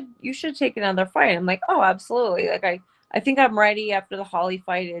 you should take another fight. I'm like, oh, absolutely. Like I think I'm ready after the Holly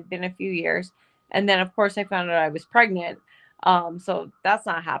fight. It had been a few years. And then of course I found out I was pregnant. So that's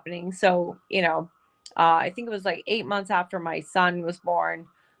not happening. So, I think it was like 8 months after my son was born,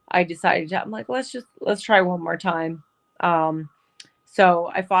 I decided I'm like, let's try one more time.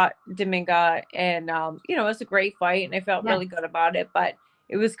 So I fought Dominga, and it was a great fight, and I felt really good about it. But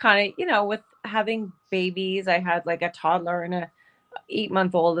it was kind of, with having babies, I had like a toddler and a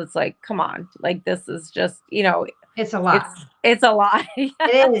 8-month-old. It's like, come on, like this is just, it's a lot. It's a lot. It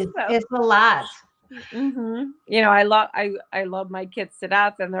is. So, it's a lot. I love my kids to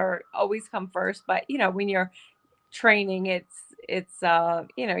death, and they're always come first. But when you're training, it's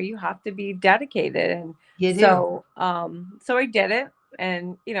you have to be dedicated, and so I did it,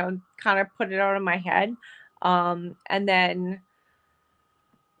 and kind of put it out of my head, and then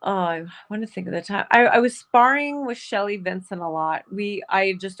I want to think of the time I was sparring with Shelly Vincent a lot.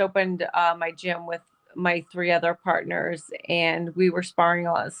 I just opened my gym with my 3 other partners, and we were sparring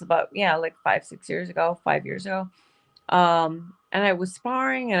a lot. It's about like 5 years ago. And I was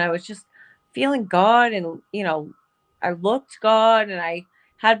sparring, and I was just feeling good, and I looked good, and I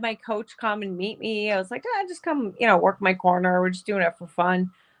had my coach come and meet me. I was like, just come, work my corner. We're just doing it for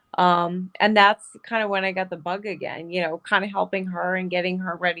fun. And that's kind of when I got the bug again, kind of helping her and getting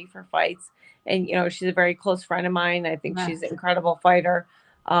her ready for fights. And, she's a very close friend of mine. I think she's an incredible fighter.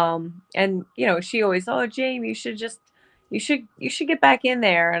 And, she always, oh, Jamie, you should get back in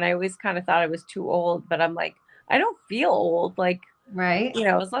there. And I always kind of thought I was too old, but I'm like, I don't feel old. Like, right.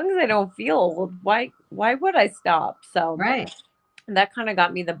 As long as I don't feel old, why would I stop? So that kind of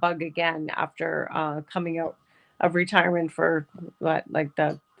got me the bug again after coming out of retirement for like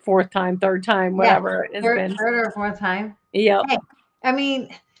the 4th time, 3rd time, whatever it's been. 3rd or 4th time. Yeah. Hey, I mean,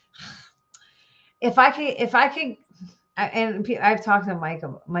 if I could, and I've talked to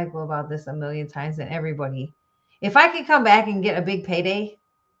Michael about this a million times, and everybody, if I could come back and get a big payday,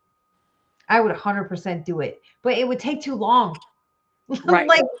 I would 100% do it, but it would take too long. Right.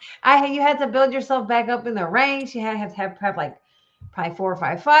 Like you had to build yourself back up in the ranks. You had to have like probably 4 or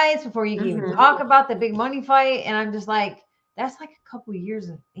 5 fights before you can even talk about the big money fight. And I'm just like, that's like a couple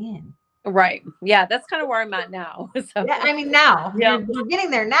years in. Right. Yeah. That's kind of where I'm at now. So. Yeah, I mean, now we're getting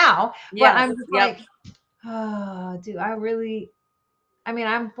there now, but I'm just like, oh, dude, I'm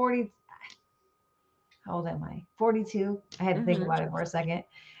 40. How old am I? 42. I had to think about it for a second.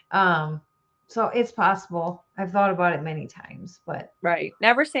 So it's possible. I've thought about it many times, but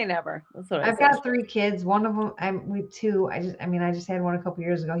never say never. That's what I've got 3 kids. One of them, I'm with 2. I just had one a couple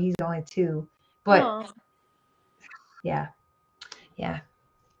years ago. He's only 2, but yeah. I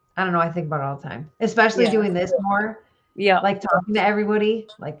don't know. I think about it all the time, especially doing this more. Yeah, like talking to everybody.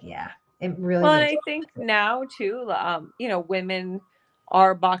 Like, it really. Well, and I think now too, women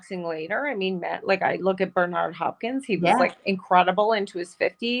are boxing later. I mean, like I look at Bernard Hopkins, he was like incredible into his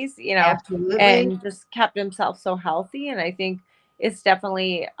 50s, Absolutely. and just kept himself so healthy. And I think it's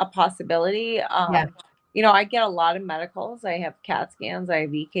definitely a possibility. I get a lot of medicals. I have CAT scans, I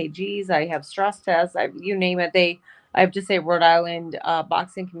have EKGs, I have stress tests, you name it. I have to say Rhode Island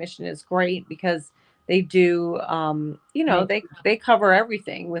Boxing Commission is great because they do, they cover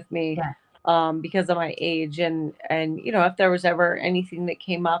everything with me. Because of my age, and if there was ever anything that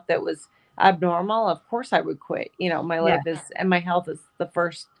came up that was abnormal, of course I would quit. My life is, and my health is the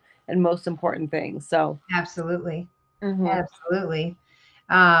first and most important thing. So absolutely. Absolutely.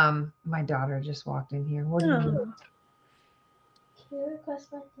 My daughter just walked in here. What do you need? Can you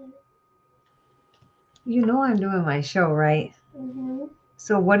request my thing? You know I'm doing my show, right?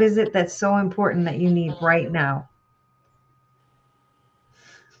 So what is it that's so important that you need right now?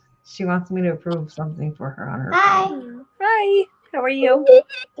 She wants me to approve something for her on her phone. Hi. How are you?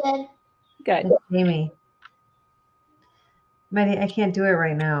 Good. Good. It's Amy. Maddie, I can't do it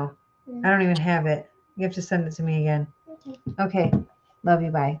right now. I don't even have it. You have to send it to me again. Okay. Love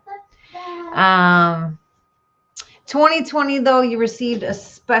you. Bye. 2020, though, you received a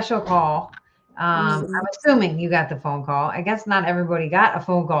special call I'm assuming you got the phone call. I guess not everybody got a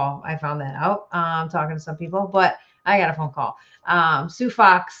phone call. I found that out. Talking to some people, but I got a phone call. Sue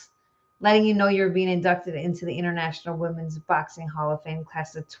Fox letting you know you're being inducted into the International Women's Boxing Hall of Fame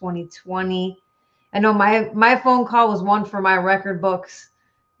class of 2020. I know my phone call was one for my record books.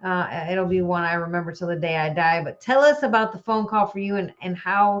 It'll be one I remember till the day I die. But tell us about the phone call for you and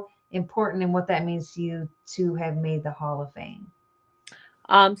how important and what that means to you to have made the Hall of Fame.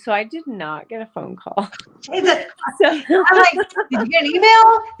 So I did not get a phone call. Is it? So, I'm like, did you get an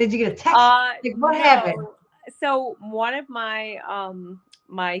email? Did you get a text? Like, what happened? So one of my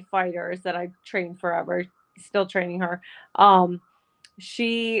my fighters that I trained forever, still training her,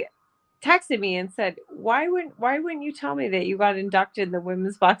 she texted me and said, why wouldn't you tell me that you got inducted in the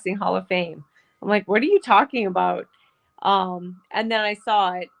Women's Boxing Hall of Fame? I'm like, what are you talking about? And then I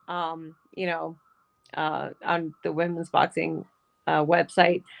saw it, on the Women's Boxing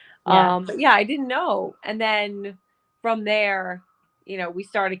website. But yeah, I didn't know. And then from there, we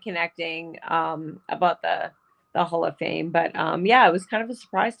started connecting about the Hall of Fame. But yeah, it was kind of a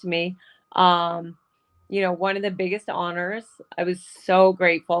surprise to me. One of the biggest honors. I was so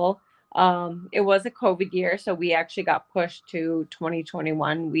grateful. It was a COVID year, so we actually got pushed to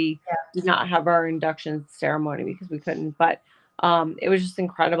 2021. We did not have our induction ceremony because we couldn't, but it was just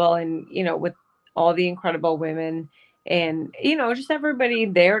incredible. And, with all the incredible women and, just everybody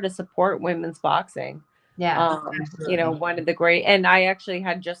there to support women's boxing. Yeah. One of the great, and I actually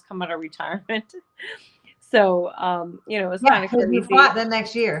had just come out of retirement. So, it was kind of crazy. You fought the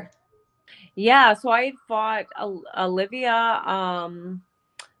next year. Yeah. So I had fought Olivia,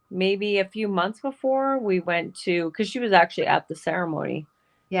 maybe a few months before we went to, because she was actually at the ceremony.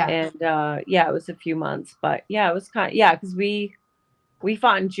 Yeah. And it was a few months, but yeah, it was because we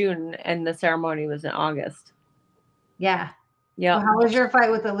fought in June and the ceremony was in August. Yeah. Yeah. Well, how was your fight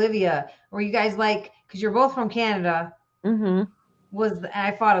with Olivia? Were you guys because you're both from Canada? Mm-hmm.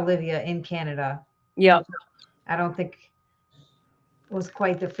 I fought Olivia in Canada. Yep. I don't think was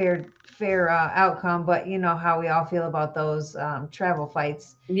quite the fair outcome, but you know how we all feel about those travel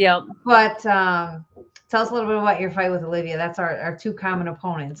fights. Yep. But tell us a little bit about your fight with Olivia. That's our two common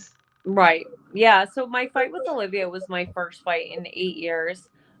opponents. Right. Yeah. So my fight with Olivia was my first fight in 8 years.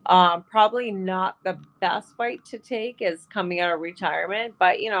 Probably not the best fight to take as coming out of retirement,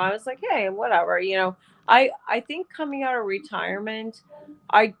 but I was like, hey, whatever. I think coming out of retirement,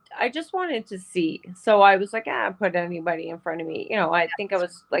 I just wanted to see. So I was like, put anybody in front of me. I think I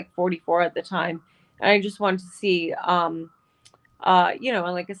was like 44 at the time, and I just wanted to see. And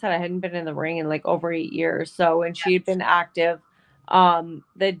like I said, I hadn't been in the ring in like over 8 years. So, and she had been active.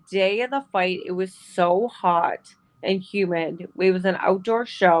 The day of the fight, it was so hot and humid. It was an outdoor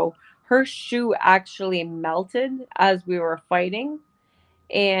show. Her shoe actually melted as we were fighting,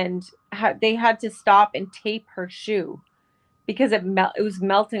 and they had to stop and tape her shoe because it was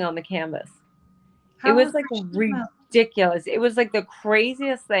melting on the canvas. It was like ridiculous. It was like the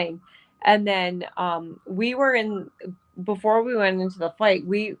craziest thing. And then we were before we went into the fight,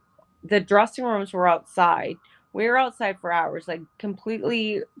 the dressing rooms were outside. We were outside for hours, like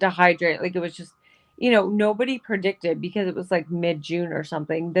completely dehydrated. Like it was just, nobody predicted, because it was like mid-June or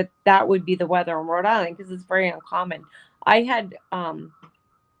something, that would be the weather in Rhode Island, because it's very uncommon. I had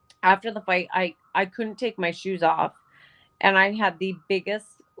after the fight, I couldn't take my shoes off, and I had the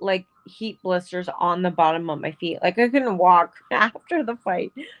biggest like heat blisters on the bottom of my feet. Like I couldn't walk after the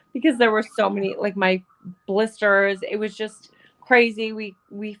fight because there were so many, like, my blisters. It was just crazy.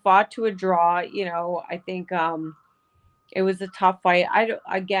 We fought to a draw. I think it was a tough fight.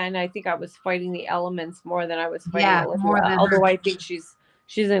 I think I was fighting the elements more than I was fighting Olivia. Although I think she's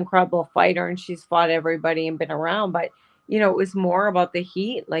an incredible fighter and she's fought everybody and been around, but it was more about the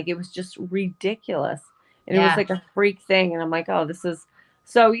heat. Like it was just ridiculous. And it was like a freak thing. And I'm like, oh, this is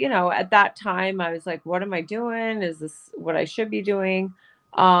so, at that time I was like, what am I doing? Is this what I should be doing?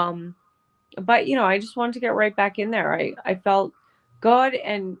 But I just wanted to get right back in there. I felt good.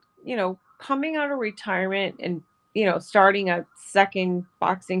 And, coming out of retirement and, starting a second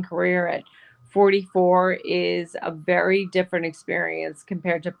boxing career at 44 is a very different experience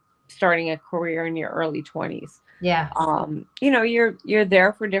compared to starting a career in your early 20s. Yeah. You're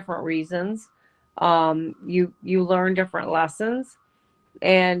there for different reasons. You learn different lessons,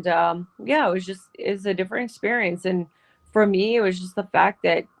 and it's a different experience. And for me, it was just the fact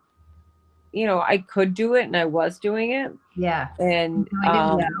that I could do it and I was doing it. Yeah. And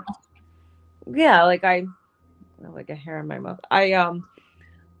like I like a hair in my mouth. I don't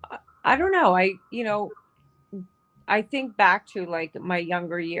know. I think back to like my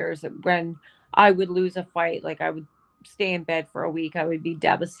younger years when I would lose a fight. Like I would stay in bed for a week, I would be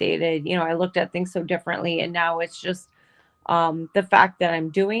devastated. I looked at things so differently, and now it's just the fact that I'm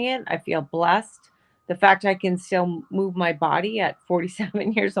doing it, I feel blessed. The fact I can still move my body at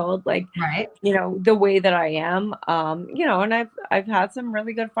 47 years old, like, Right. the way that I am, and I've had some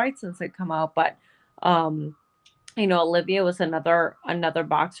really good fights since I come out, but, Olivia was another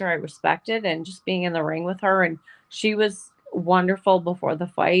boxer I respected, and just being in the ring with her, and she was wonderful before the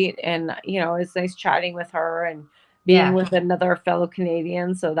fight, and it's nice chatting with her and being Yeah. with another fellow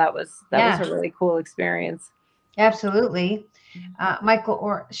Canadian. So that was Yeah. a really cool experience. Absolutely. Michael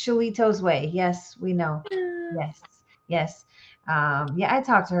or Shalito's Way. Yes, we know. Yes. Yes. Yeah, I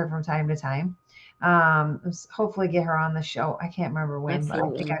talk to her from time to time. Hopefully get her on the show. I can't remember when, but I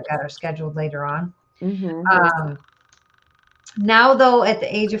think Absolutely. I've got her scheduled later on. Mm-hmm. Now though, at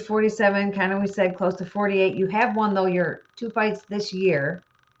the age of 47, kind of we said close to 48, you have won though your 2 fights this year.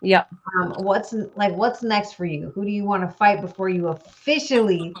 Yep. What's next for you? Who do you want to fight before you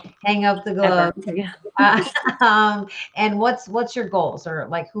officially hang up the glove? Yeah. And what's your goals, or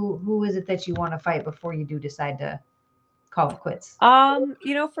like who is it that you want to fight before you do decide to call it quits?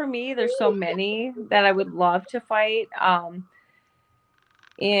 For me, there's so many that I would love to fight.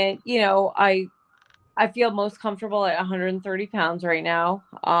 And I feel most comfortable at 130 pounds right now.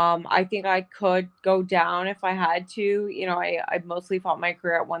 I think I could go down if I had to. I mostly fought my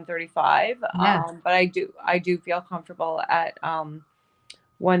career at 135. Yeah. But I do feel comfortable at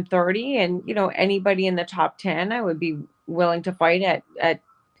 130, and anybody in the top 10 I would be willing to fight at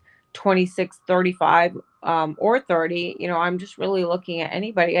 26, 35, or 30. I'm just really looking at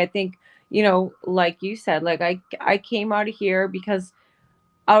anybody. I think, like you said, like I came out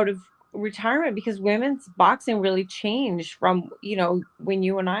of retirement because women's boxing really changed from, when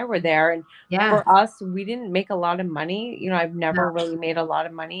you and I were there. And Yeah. for us, we didn't make a lot of money. I've never really made a lot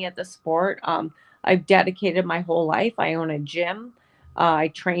of money at the sport. I've dedicated my whole life. I own a gym. I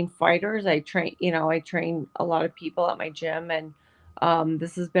train fighters. I train a lot of people at my gym, and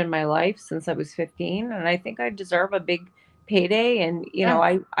this has been my life since I was 15. And I think I deserve a big payday. And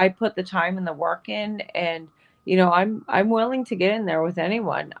I put the time and the work in, and I'm willing to get in there with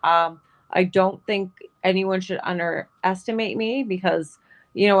anyone. I don't think anyone should underestimate me because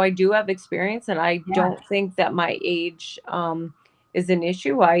I do have experience, and I don't think that my age is an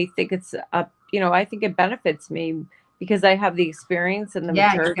issue. I think I think it benefits me because I have the experience and the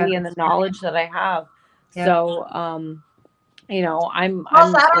maturity and the knowledge that I have. Yeah. So Plus, I don't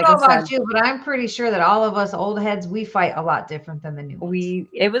like know I about said, you, but I'm pretty sure that all of us old heads, we fight a lot different than the new ones.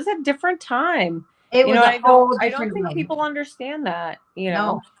 it was a different time. It was a I whole don't different think way. people understand that,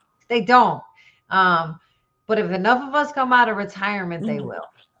 No, they don't. But if enough of us come out of retirement, they will.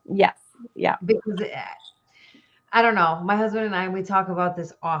 Yes. Yeah. Because I don't know. My husband and I, we talk about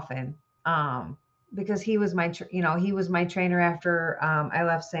this often. Because he was my, he was my trainer after I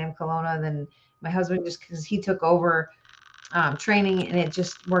left Sam Colonna. Then my husband, just because he took over training, and it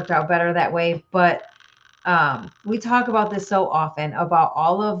just worked out better that way. But we talk about this so often about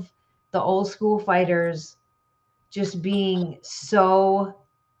all of the old school fighters just being so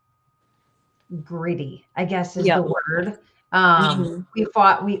gritty, I guess is the word.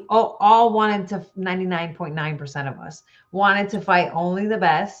 We all wanted to, 99.9% of us wanted to fight only the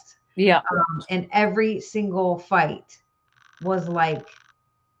best. Yeah. And every single fight was like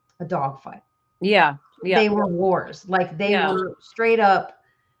a dog fight. Yeah. They were wars. Like they were straight up,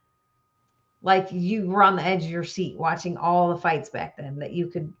 like you were on the edge of your seat watching all the fights back then that you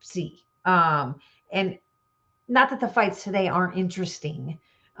could see. And not that the fights today aren't interesting.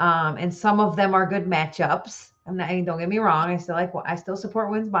 And some of them are good matchups. Don't get me wrong. I still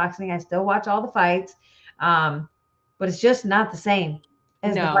support women's boxing. I still watch all the fights. But it's just not the same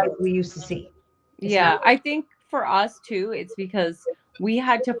as the fights we used to see. I think for us too, it's because we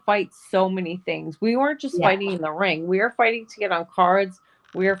had to fight so many things. We weren't just fighting in the ring. We were fighting to get on cards.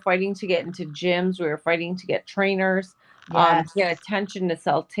 We were fighting to get into gyms. We were fighting to get trainers, to get attention, to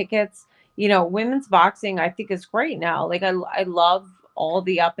sell tickets. Women's boxing, I think, is great now. Like I love all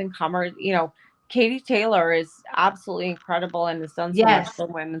the up and comers. Katie Taylor is absolutely incredible and has done so much for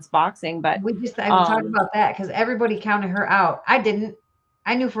women's boxing. But I was talking about that because everybody counted her out. I didn't.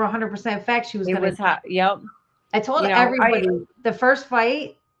 I knew for 100% fact she was going to. Yep. I told everybody the first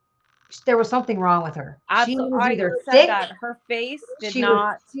fight, there was something wrong with her. She was either sick. Her face did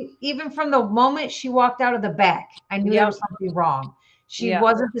not. Even from the moment she walked out of the back, I knew there was something wrong. She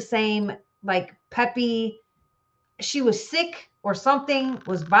wasn't the same, like peppy. She was sick, or something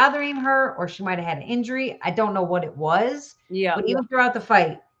was bothering her, or she might have had an injury. I don't know what it was. But even throughout the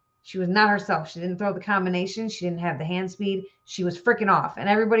fight, She was not herself. She didn't throw the combination. She didn't have the hand speed. She was freaking off. And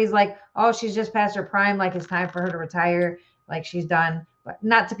everybody's like, oh, she's just past her prime. Like, it's time for her to retire. Like, she's done. But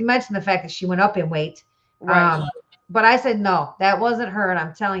not to mention the fact that she went up in weight. Right. But I said, no, that wasn't her. And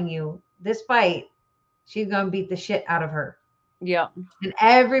I'm telling you, this fight, she's going to beat the shit out of her. Yeah. And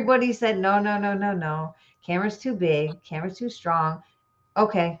everybody said, no, no, no, no, no. Cameron's too big. Cameron's too strong.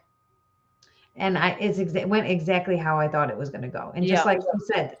 Okay. And it went exactly how I thought it was going to go. And just like you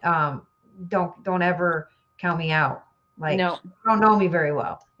said, don't ever count me out. Like, No. you don't know me very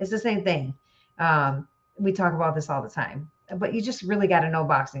well. It's the same thing. We talk about this all the time, but you just really got to know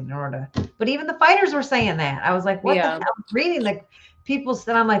boxing in order to. But even the fighters were saying that. I was like, what the hell? Reading the people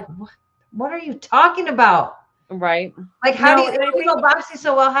said, I'm like, what are you talking about? Right. Like, how do you know boxing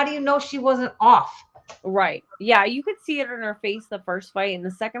so well? How do you know she wasn't off? Right. Yeah, you could see it in her face the first fight, and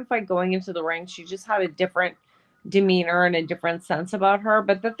the second fight going into the ring, she just had a different demeanor and a different sense about her.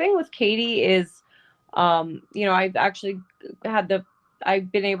 But the thing with Katie is, I've actually I've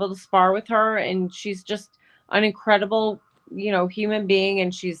been able to spar with her, and she's just an incredible, human being,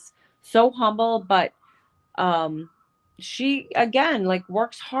 and she's so humble, but she again like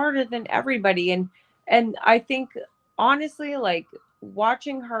works harder than everybody, and I think honestly, like,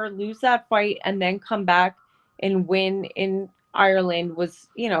 watching her lose that fight and then come back and win in Ireland was,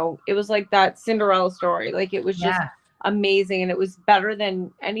 it was like that Cinderella story. Like, it was just amazing, and it was better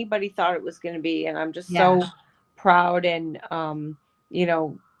than anybody thought it was going to be. And I'm just so proud and,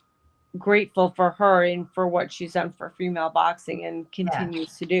 grateful for her and for what she's done for female boxing and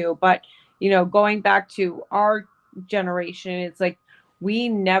continues to do. But, going back to our generation, it's like we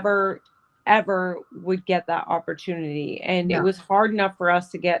never ever would get that opportunity, and it was hard enough for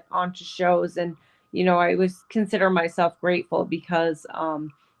us to get onto shows. And I was consider myself grateful because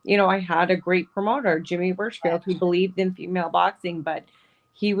I had a great promoter, Jimmy Birchfield, who believed in female boxing, but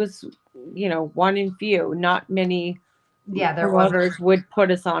he was one in few. Not many promoters would put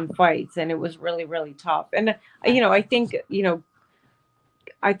us on fights, and it was really, really tough. And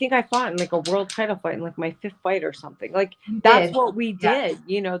I think I fought in like a world title fight in like my 5th fight or something. Like, that's what we did.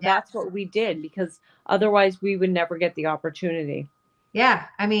 That's what we did, because otherwise we would never get the opportunity. Yeah.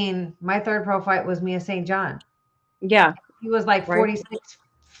 I mean, my 3rd pro fight was Mia St. John. Yeah. He was like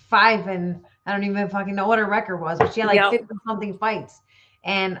 46-5, and I don't even fucking know what her record was, but she had like 50 something fights.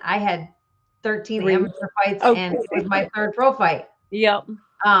 And I had 13 amateur fights, and it was my 3rd pro fight. Yep.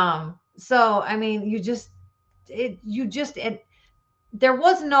 So, I mean, there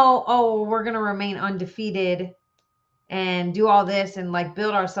was no, oh, we're going to remain undefeated and do all this and like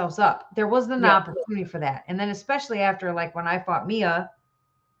build ourselves up. There wasn't an opportunity for that. And then especially after, like, when I fought Mia,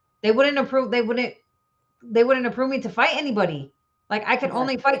 they wouldn't approve me to fight anybody. Like, I could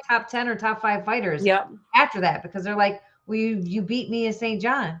only fight top 10 or top 5 fighters after that, because they're like, well, you beat me in St.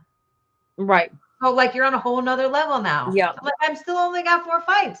 John. Right. So, like, you're on a whole nother level now. Yeah. I'm like, I'm still only got 4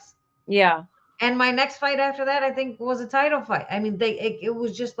 fights. Yeah. And my next fight after that, I think, was a title fight. I mean, it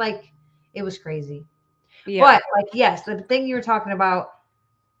was just like, it was crazy. Yeah. But like, yes, the thing you were talking about,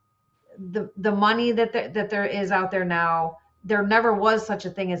 the money that there is out there now, there never was such a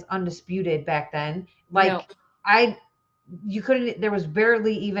thing as undisputed back then. Like, there was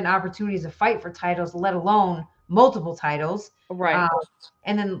barely even opportunities to fight for titles, let alone multiple titles. Right.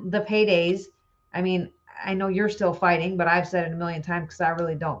 And then the paydays. I mean, I know you're still fighting, but I've said it a million times because I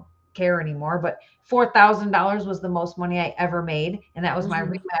really don't care anymore. But $4,000 was the most money I ever made, and that was my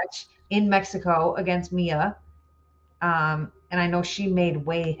rematch in Mexico against Mia. And I know she made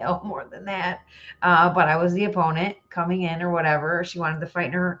way hell more than that, but I was the opponent coming in or whatever. She wanted to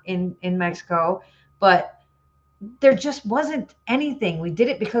fight her in Mexico, but there just wasn't anything. We did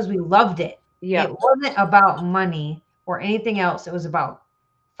it because we loved it. Yeah. It wasn't about money or anything else. It was about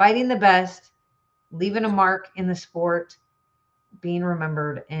fighting the best, leaving a mark in the sport, being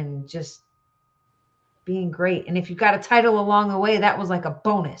remembered, and just being great. And if you got a title along the way, that was like a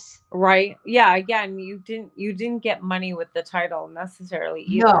bonus. Right. Yeah. Again, you didn't get money with the title necessarily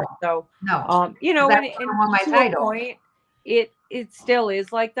either. No. And to a point, it still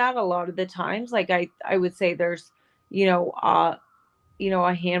is like that a lot of the times. Like, I would say there's, a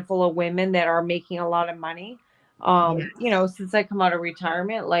handful of women that are making a lot of money. Since I come out of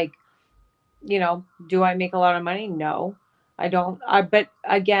retirement, like, do I make a lot of money? No, I don't. But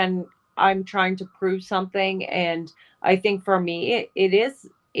again, I'm trying to prove something. And I think for me, it is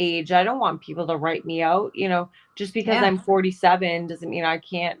age. I don't want people to write me out, just because I'm 47 doesn't mean I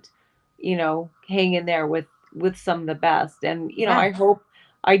can't, hang in there with some of the best. And, I hope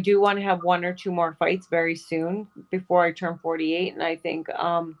I do want to have 1 or 2 more fights very soon before I turn 48. And I think,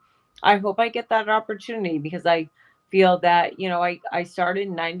 I hope I get that opportunity, because I feel that, I started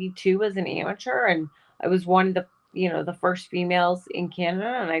in 92 as an amateur, and I was one of the, the first females in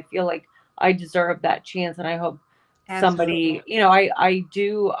Canada. And I feel like I deserve that chance. And I hope Absolutely. somebody, I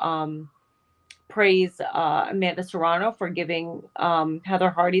do, praise Amanda Serrano for giving Heather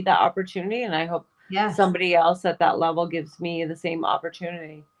Hardy that opportunity. And I hope Yes, somebody else at that level gives me the same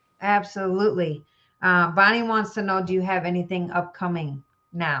opportunity. absolutely. Bonnie wants to know, do you have anything upcoming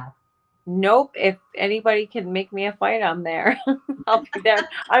now? Nope. If anybody can make me a fight, I'm there. I'll be there.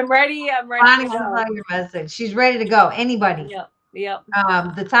 I'm ready. I'm ready Bonnie to will go. tell your message. She's ready to go. Anybody. Yep. Yep.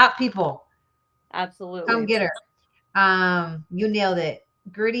 The top people, come Absolutely. get her. You nailed it.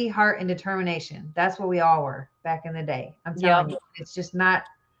 Gritty heart and determination. That's what we all were back in the day. I'm telling Yep. you, it's just not.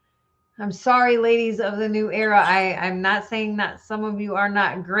 I'm sorry, ladies of the new era. I'm not saying that some of you are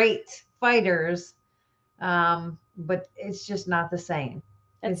not great fighters, but it's just not the same.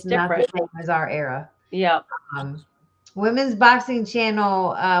 It's It's not the different. same as our era. Yep. Women's Boxing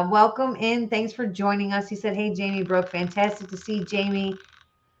Channel, welcome in. Thanks for joining us. He said, hey, Jaime Brooke, fantastic to see Jaime.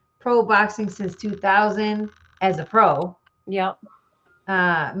 Pro boxing since 2000 as a pro. Yep.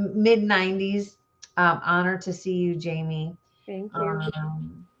 Mid 90s. Honored to see you, Jaime. Thank you.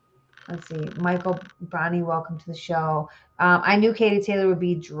 Let's see. Michael Bonnie, welcome to the show. I knew Katie Taylor would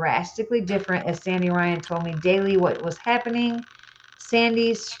be drastically different as Sandy Ryan told me daily what was happening.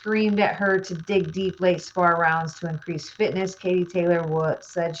 Sandy screamed at her to dig deep late spar rounds to increase fitness. Katie Taylor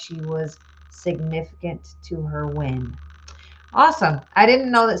said she was significant to her win. Awesome. I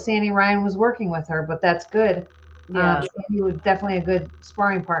didn't know that Sandy Ryan was working with her, but that's good. Yeah. Sandy was definitely a good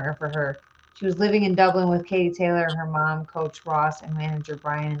sparring partner for her. She was living in Dublin with Katie Taylor, her mom, Coach Ross, and manager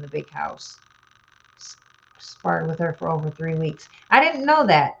Brian in the big house. Sparred with her for over 3 weeks. I didn't know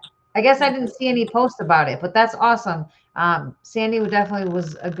that. I guess I didn't see any posts about it, but that's awesome. Sandy definitely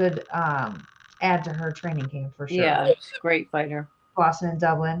was a good add to her training camp for sure. Yeah. She's a great fighter. Boston and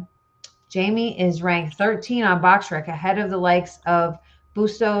Dublin. Jaime is ranked 13 on BoxRec, ahead of the likes of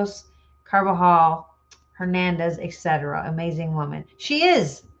Bustos, Carvajal, Hernandez, etc. Amazing woman. She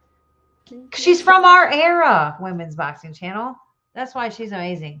is. She's from our era, Women's Boxing Channel. That's why she's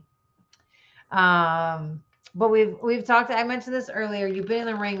amazing. But we've talked. I mentioned this earlier. You've been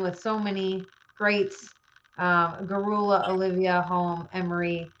in the ring with so many greats. Garula, Olivia, Holm,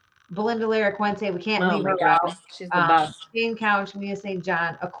 Emery, Belinda Lara Quente. We can't Oh leave my her God. out. She's the best. Jane Couch, Mia St.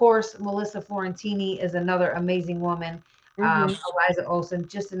 John. Of course, Melissa Florentini is another amazing woman. Mhm. Eliza Olsen,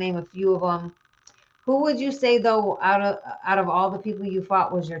 just to name a few of them. Who would you say, though, out of all the people you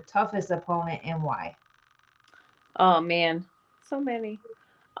fought, was your toughest opponent and why? Oh man. So many.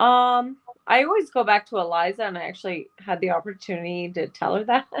 I always go back to Eliza, and I actually had the opportunity to tell her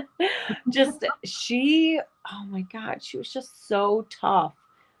that. Just oh my God, she was just so tough.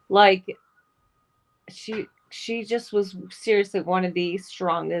 Like she just was seriously one of the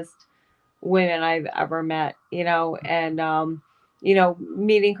strongest women I've ever met, and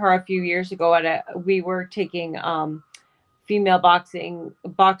meeting her a few years ago we were taking female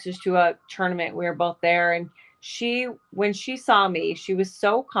boxers to a tournament. We were both there, and when she saw me, she was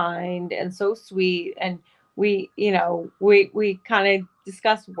so kind and so sweet, and we kind of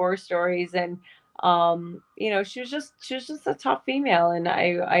discussed war stories, and she was just a tough female, and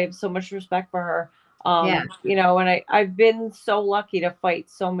I have so much respect for her. Yeah. And I've been so lucky to fight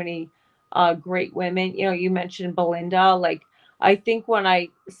so many great women. You mentioned Belinda. Like, I think when I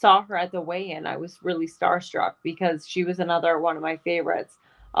saw her at the weigh-in, I was really starstruck because she was another one of my favorites.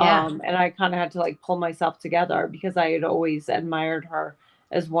 Yeah. And I kind of had to like pull myself together because I had always admired her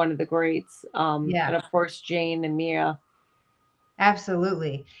as one of the greats. Yeah. And of course, Jane and Mia.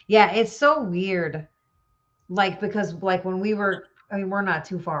 Absolutely. Yeah, it's so weird. Like, because like when we're not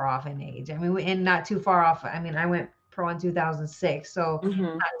too far off in age. I mean, and not too far off. I mean, I went pro in 2006, so Mm-hmm.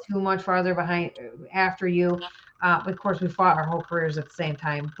 not too much farther behind after you. Of course, we fought our whole careers at the same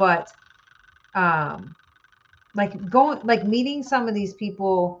time, but like meeting some of these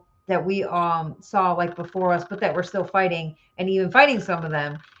people that we saw like before us, but that we're still fighting, and even fighting some of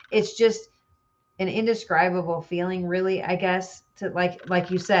them, it's just an indescribable feeling, really, I guess. To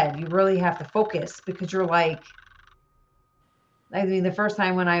like you said, you really have to focus because you're like, I mean, the first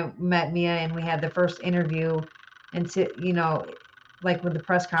time when I met Mia and we had the first interview, and like with the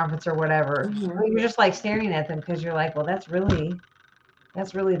press conference or whatever, Mm-hmm. you're just like staring at them because you're like, well, that's really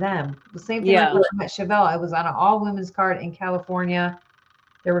them. The same thing Yeah. like when I met Chevelle. I was on an all women's card in California.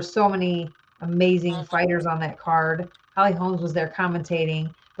 There were so many amazing fighters on that card. Holly Holmes was there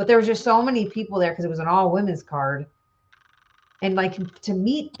commentating, but there was just so many people there because it was an all women's card. And like to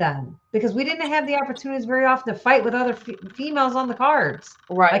meet them, because we didn't have the opportunities very often to fight with other females on the cards.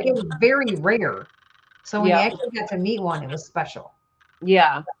 Right. Like, it was very rare. So when you Yeah. actually got to meet one, it was special.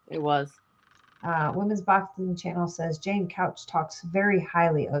 Yeah, it was. Women's Boxing Channel says Jane Couch talks very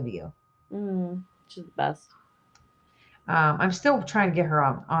highly of you. She's the best. I'm still trying to get her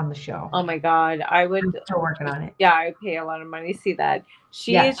on the show. Oh my God. I I'm would, still working on it. yeah, I pay a lot of money to see that.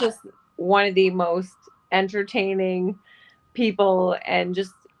 She Yeah. is just one of the most entertaining people, and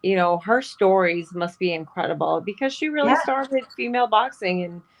just, her stories must be incredible because she really Yeah. started female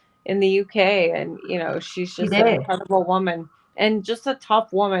boxing in the UK, and she's She just an did. incredible woman, and just a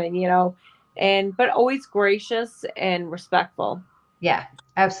tough woman, and but always gracious and respectful. Yeah,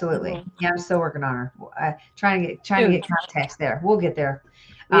 absolutely. Mhm. Yeah, I'm still working on her. Trying to Soon. get contacts there. We'll get there.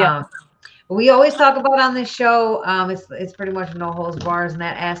 Yeah. We always talk about on this show. It's pretty much no holds bars in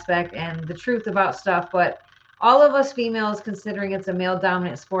that aspect and the truth about stuff. But all of us females, considering it's a male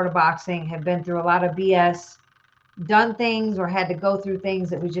dominant sport of boxing, have been through a lot of BS, done things or had to go through things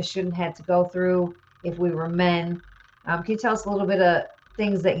that we just shouldn't have to go through if we were men. Can you tell us a little bit of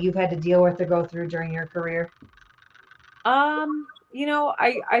things that you've had to deal with or go through during your career?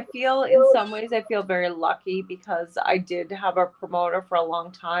 I feel in some ways I feel very lucky because I did have a promoter for a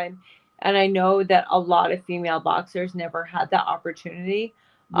long time, and I know that a lot of female boxers never had that opportunity.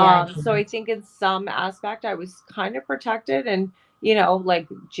 Yeah, I So I didn't. think in some aspect I was kind of protected, and like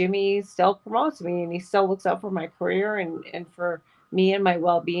Jimmy still promotes me and he still looks out for my career and for me and my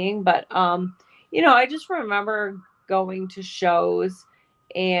well-being. But I just remember going to shows,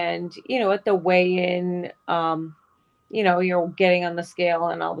 and at the weigh-in, you're getting on the scale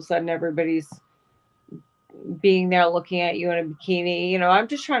and all of a sudden everybody's being there looking at you in a bikini. I'm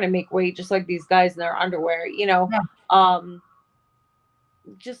just trying to make weight just like these guys in their underwear, Yeah. um,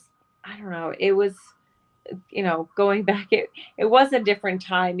 just, I don't know. It was, going back, it was a different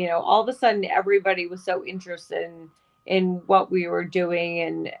time, all of a sudden everybody was so interested in what we were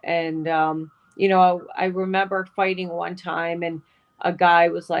doing. I remember fighting one time, and a guy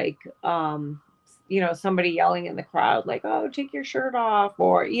was like, somebody yelling in the crowd, like, "Oh, take your shirt off,"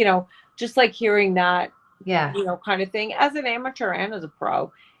 or, just like hearing that, Yeah. kind of thing as an amateur and as a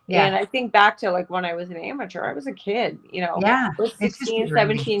pro. Yeah. And I think back to like when I was an amateur, I was a kid, Yeah. I was It's just 16, crazy.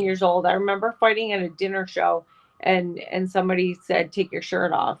 17 years old. I remember fighting at a dinner show, and somebody said, "Take your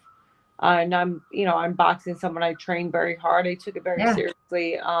shirt off." And I'm boxing someone I trained very hard. I took it very Yeah.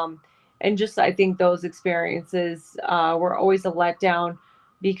 seriously. And just, I think those experiences were always a letdown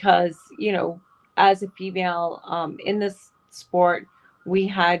because, as a female in this sport, we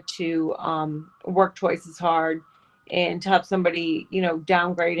had to work twice as hard, and to have somebody,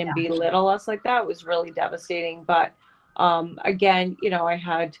 downgrade and Yeah. belittle us like that was really devastating. But again, I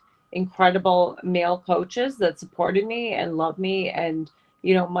had incredible male coaches that supported me and loved me, and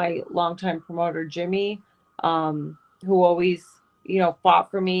my longtime promoter, Jimmy, who always,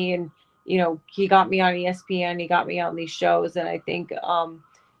 fought for me, and, he got me on ESPN, he got me on these shows. And I think,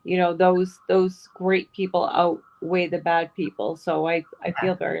 those great people outweigh the bad people. So I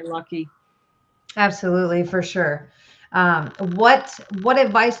feel very lucky. Absolutely, for sure. What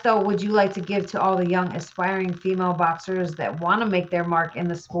advice though would you like to give to all the young aspiring female boxers that want to make their mark in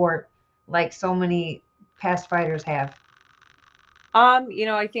the sport, like so many past fighters have?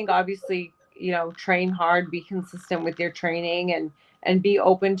 I think obviously, train hard, be consistent with your training, and be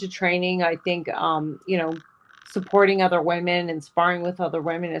open to training. I think, supporting other women and sparring with other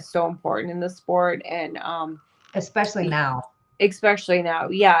women is so important in the sport. And Especially now. especially now,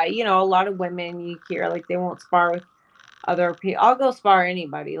 yeah, a lot of women you hear like they won't spar with other people. I'll go spar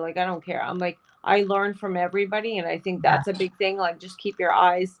anybody. Like, I don't care. I'm like, I learn from everybody. And I think Yeah. that's a big thing. Like, just keep your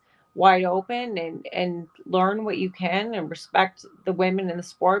eyes wide open, and learn what you can, and respect the women in the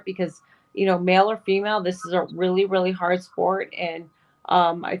sport, because, male or female, this is a really, really hard sport. And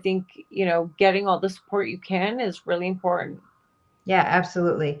I think, getting all the support you can is really important. Yeah,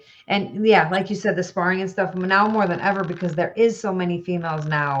 absolutely. And yeah, like you said, the sparring and stuff now more than ever because there is so many females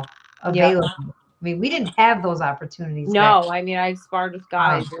now Yep. available. I mean, we didn't have those opportunities back. No, I mean, I sparred with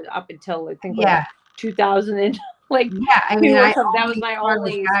guys up until I think like Yeah. 2000 and like Yeah. I two mean, or I something. That was only my sparred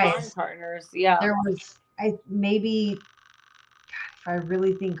with only sparring guys. partners. Yeah. There was maybe, if I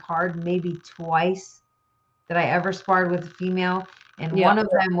really think hard, maybe twice that I ever sparred with a female. And Yeah. one of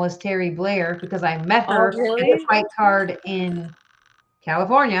them was Terry Blair because I met Oh, her at the really? fight card in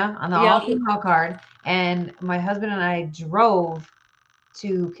California on the Yeah. all female card. And my husband and I drove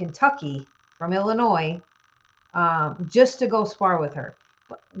to Kentucky from Illinois just to go spar with her.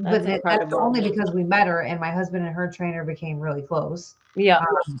 That's That's incredible. only because we met her and my husband and her trainer became really close. Yeah.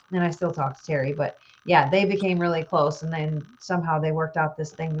 And I still talk to Terry, but yeah, they became really close. And then somehow they worked out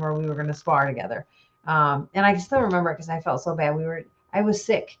this thing where we were going to spar together. And I can still remember it because I felt so bad. I was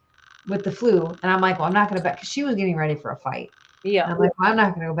sick with the flu, and I'm like, well, I'm not going to back because she was getting ready for a fight. Yeah. And I'm like, well, I'm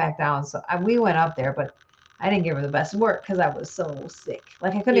not going to go back down. So we went up there, but I didn't give her the best work because I was so sick.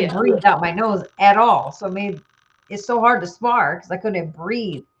 Like I couldn't Yeah. breathe out my nose at all. So it made it's so hard to spar because I couldn't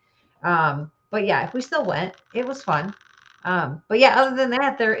breathe. But yeah, if we still went, it was fun. But yeah, other than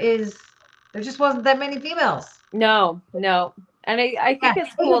that, there just wasn't that many females. No. And I Yeah, think it's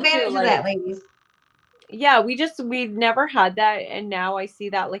take cool too. advantage of Like, that, ladies. yeah, we've never had that, and now I see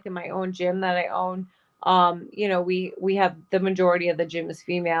that like in my own gym that I own. We have the majority of the gym is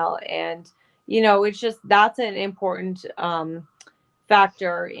female, and it's just that's an important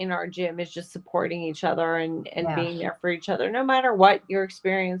factor in our gym is just supporting each other and Yeah. being there for each other, no matter what your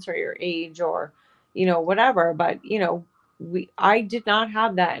experience or your age or whatever. But I did not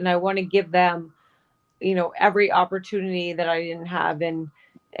have that, and I want to give them every opportunity that I didn't have, and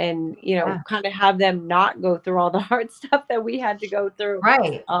Yeah. kind of have them not go through all the hard stuff that we had to go through.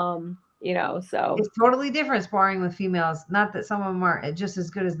 Right. So It's totally different sparring with females. Not that some of them aren't just as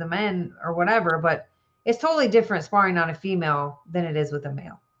good as the men or whatever, but it's totally different sparring on a female than it is with a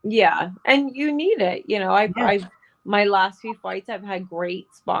male. yeah, and you need it. Yeah. I've my last few fights, I've had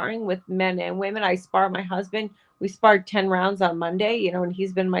great sparring with men and women. I spar my husband. We sparred 10 rounds on Monday, and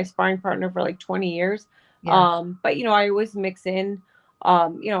he's been my sparring partner for like 20 years. Yeah. But I always mix in.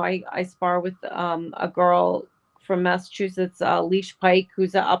 I spar with a girl from Massachusetts, Leash Pike,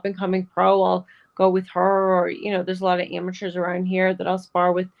 who's an up and coming pro. I'll go with her, or there's a lot of amateurs around here that I'll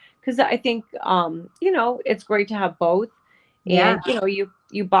spar with because I think it's great to have both. Yeah. And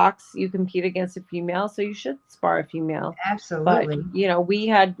you box, you compete against a female, so you should spar a female. But Absolutely. we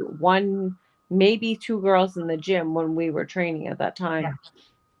had one, maybe two girls in the gym when we were training at that time. Yeah.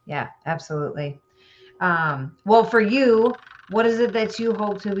 Yeah, absolutely. Well, for you, what is it that you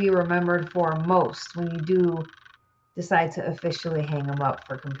hope to be remembered for most when you do decide to officially hang them up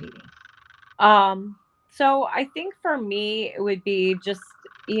for competing? So I think for me it would be just,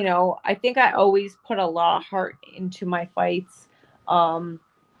 I think I always put a lot of heart into my fights. Um,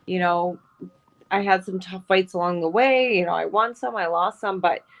 you know, I had some tough fights along the way. I won some, I lost some,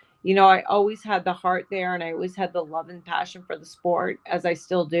 but I always had the heart there, and I always had the love and passion for the sport, as I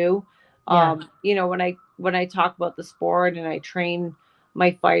still do. Yeah. When I talk about the sport and I train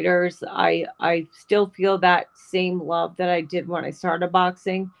my fighters, I still feel that same love that I did when I started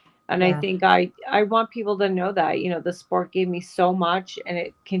boxing. And I Yeah. think I want people to know that, the sport gave me so much, and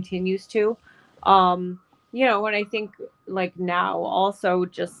it continues to. And I think like now also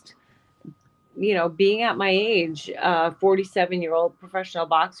just being at my age, 47-year-old professional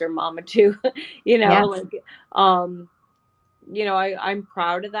boxer, mama too, Yeah. like, I'm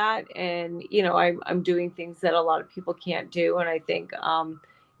proud of that. And, I'm doing things that a lot of people can't do. And I think,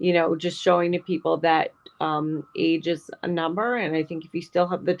 just showing to people that, age is a number. And I think if you still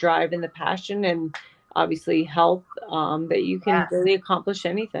have the drive and the passion and obviously health, that you can really accomplish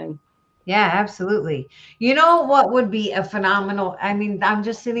anything. Yeah, absolutely. You know what would be a phenomenal, I mean, I'm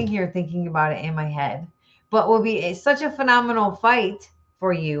just sitting here thinking about it in my head, but would be such a phenomenal fight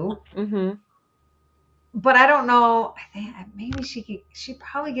for you. Mm-hmm. But I don't know. I think maybe she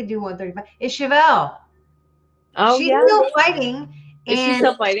probably could do 135. Is Chevelle? Oh, She's yeah. still fighting. Is she And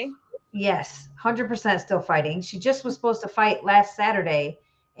still fighting? yes, 100% still fighting. She just was supposed to fight last Saturday,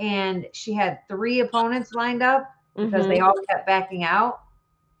 and she had 3 opponents lined up because they Mm-hmm. all kept backing out.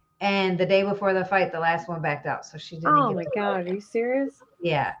 And the day before the fight, the last one backed out, so she didn't Oh get my to God, fight. are you serious?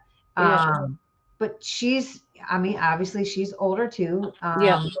 Yeah. Yeah. But I mean, obviously she's older too.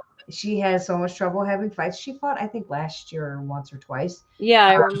 Yeah. She has so much trouble having fights. She fought, I think, last year once or twice. Yeah,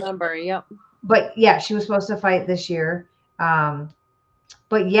 I remember. Yep. But yeah, she was supposed to fight this year.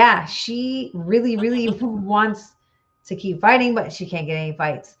 But yeah, she really, really wants to keep fighting, but she can't get any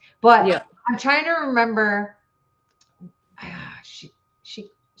fights. But Yeah. I'm trying to remember. She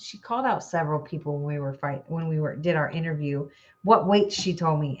she called out several people when we did our interview. What weight she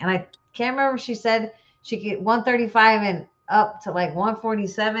told me, and I can't remember. She said she could 135 and up to like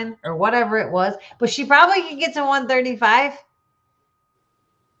 147 or whatever it was, but she probably could get to 135.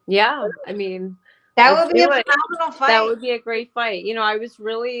 Yeah. I mean, That let's would be a do it. phenomenal That fight. would be a great fight. I was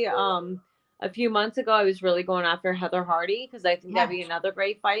really a few months ago I was really going after Heather Hardy because I think Yeah. that'd be another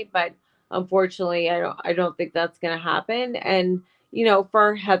great fight, but unfortunately I don't think that's gonna happen. And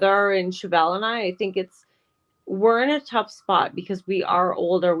for Heather and Chevelle and I think we're in a tough spot because we are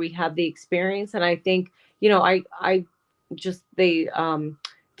older, we have the experience, and I think, I just they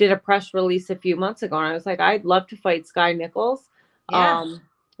did a press release a few months ago, and I was like, I'd love to fight Sky Nichols. Yeah,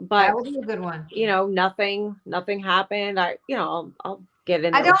 But that would be a good one. nothing happened. I'll get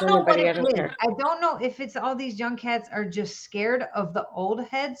in I there with don't know what anybody. I it don't is. care. I don't know if it's all these young cats are just scared of the old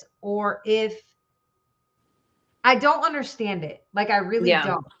heads, or if I don't understand it. Like, I really Yeah.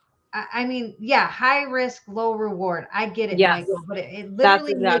 don't. I mean, yeah, high risk, low reward. I get it, Yes. Michael, but it That's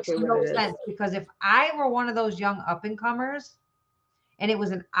literally makes exactly what no it is. sense, because if I were one of those young up and comers and it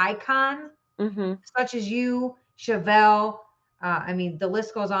was an icon Mm-hmm. such as you, Chevelle, I mean, the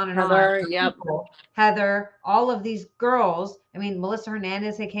list goes on and Heather, on. yep. People, Heather, all of these girls. I mean, Melissa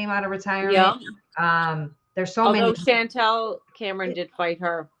Hernandez, they came out of retirement. Yep. There's so Although many. Chantel Cameron did fight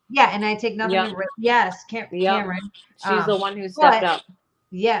her. Yeah, and I take nothing. Yep. Yes, Yep. Cameron. She's the one who stepped but up.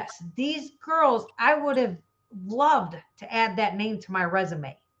 yes, these girls, I would have loved to add that name to my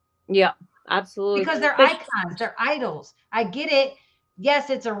resume, Yeah, absolutely. because they're icons, they're idols. I get it. Yes,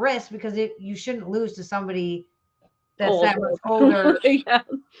 it's a risk, because you shouldn't lose to somebody that's that much older. Yeah.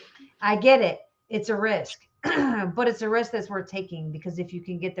 I get it. It's a risk, but it's a risk that's worth taking, because if you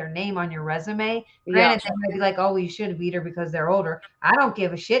can get their name on your resume, granted, they might be like, oh, well, you should have beat her because they're older. I don't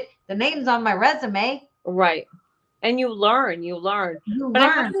give a shit. The name's on my resume. Right. And you learn. But I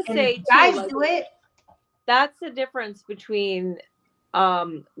have to And say, if guys too, like, do it. that's the difference between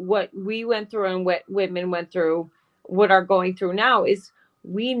what we went through and what women went through, what are going through now, is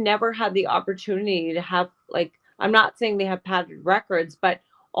we never had the opportunity to have, like, I'm not saying they have padded records, but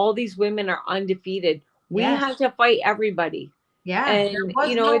all these women are undefeated. We Yes. had to fight everybody. Yeah. And there was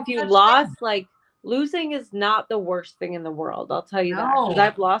you know, no if you such lost, thing. like, losing is not the worst thing in the world. I'll tell you that, because No.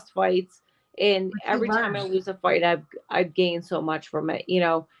 I've lost fights, and But you every time I learn. lose a fight, I've gained so much from it, you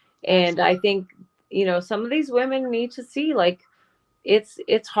know. And Absolutely. I think, you know, some of these women need to see, like,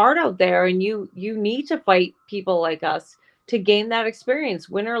 it's hard out there, and you need to fight people like us to gain that experience.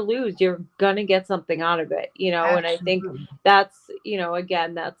 Win or lose, you're gonna get something out of it, you know. And I think Absolutely. that's, you know,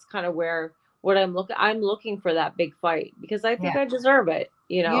 again, that's kind of where what I'm looking for, that big fight, because I think Yeah. I deserve it.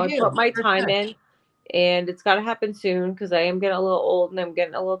 You know, You I do, put my for time sure. in, and it's got to happen soon, because I am getting a little old and I'm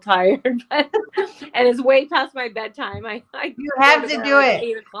getting a little tired. But, and it's way past my bedtime. I You go have to to bed do at, like, it.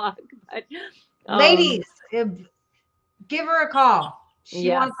 8 o'clock. But, Ladies, give her a call. She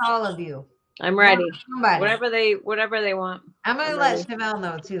yes, wants all of you. I'm ready. Somebody. Whatever they want. I'm going to I'm let ready. Chevelle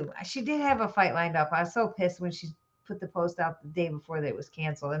know too. She did have a fight lined up. I was so pissed when she put the post out the day before that it was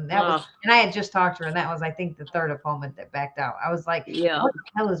canceled. And that was, Ugh. and I had just talked to her, and that was, I think, the third opponent that backed out. I was like, Yeah. what the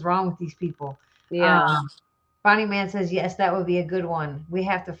hell is wrong with these people? Yeah. Bonnie Man says, yes, that would be a good one. We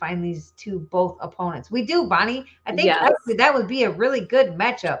have to find these both opponents. We do, Bonnie. I think Yes. that would be a really good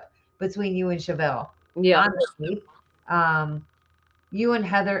matchup between you and Chevelle. Yeah. Honestly. You and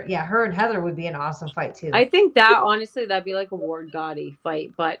Heather, yeah, her and Heather would be an awesome fight too. I think that, honestly, that'd be like a Ward Gotti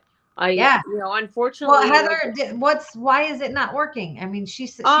fight. But you know, unfortunately, well, Heather, why is it not working? I mean,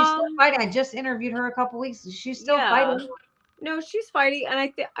 she's still fighting. I just interviewed her a couple weeks. She's still fighting. No, she's fighting,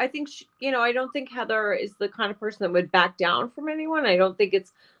 and I think she, you know, I don't think Heather is the kind of person that would back down from anyone. I don't think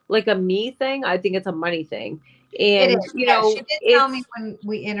it's like a me thing. I think it's a money thing. And it is. you know, she did tell me when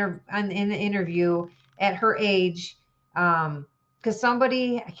we in the interview, at her age, because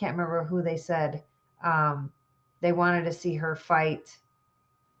somebody, I can't remember who they said, they wanted to see her fight.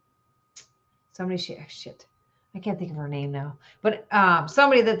 Somebody, shit, I can't think of her name now, but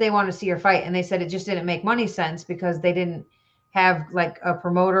somebody that they wanted to see her fight, and they said it just didn't make money sense because they didn't have like a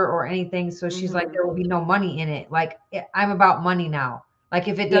promoter or anything. So she's like, there will be no money in it. Like, I'm about money now. Like,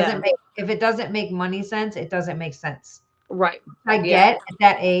 if it doesn't make money sense, it doesn't make sense. Right. I get at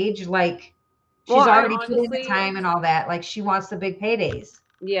that age, like, she's already put in the time and all that. Like, she wants the big paydays.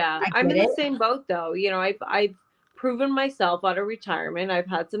 Yeah, I'm in the same boat though. You know, I've proven myself out of retirement. I've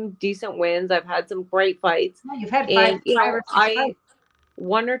had some decent wins. I've had some great fights. Yeah, you've had five or 6 fights.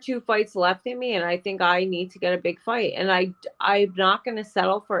 1 or 2 fights left in me, and I think I need to get a big fight. And I'm not going to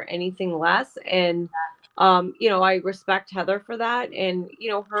settle for anything less. And you know, I respect Heather for that. And you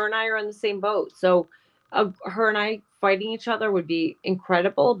know, her and I are in the same boat. So her and I fighting each other would be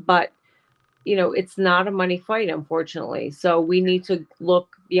incredible. But you know, it's not a money fight, unfortunately. So we need to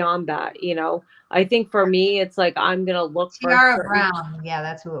look beyond that. You know, I think for me, it's like, I'm going to look for Tiara Brown. Yeah,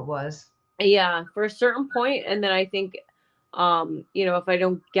 that's who it was. Yeah, for a certain point. And then I think, you know, if I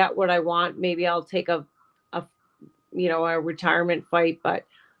don't get what I want, maybe I'll take a you know, a retirement fight. But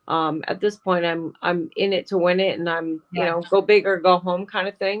at this point, I'm in it to win it, and I'm, you know, go big or go home kind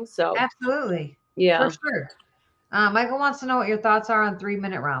of thing. So absolutely. Yeah. For sure. Michael wants to know what your thoughts are on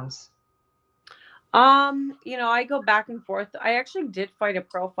 3-minute rounds. You know, I go back and forth. I actually did fight a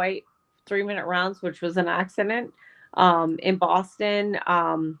pro fight, 3-minute rounds, which was an accident, in Boston.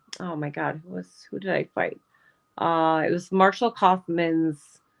 Oh my God, who did I fight? It was Marshall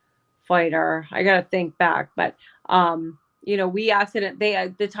Kaufman's fighter. I got to think back, but,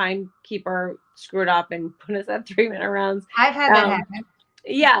 the timekeeper screwed up and put us at 3-minute rounds. I've had that happen.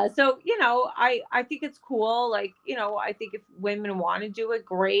 Yeah. So, I think it's cool. Like, I think if women want to do it,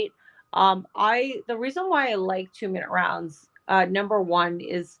 great. The reason why I like 2-minute rounds, number one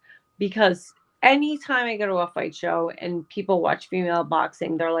is because anytime I go to a fight show and people watch female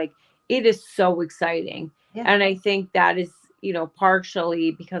boxing, they're like, it is so exciting. Yeah. And I think that is,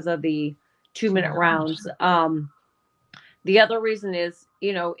 partially because of the 2-minute rounds. The other reason is,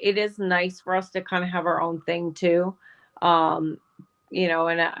 it is nice for us to kind of have our own thing too. And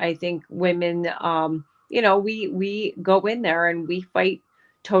I think women, we go in there and we fight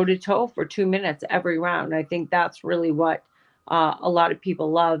toe to toe for 2 minutes every round. I think that's really what a lot of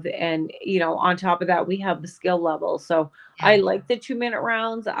people love. And, on top of that, we have the skill level. So I like the 2-minute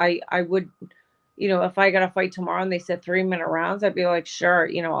rounds. I would, if I got a fight tomorrow and they said 3-minute rounds, I'd be like, sure,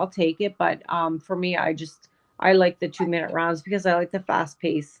 I'll take it. But for me, I like the 2-minute rounds because I like the fast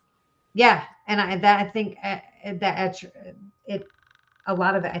pace. Yeah. And I think that a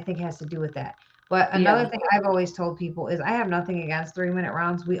lot of it, I think, has to do with that. But another thing I've always told people is I have nothing against 3-minute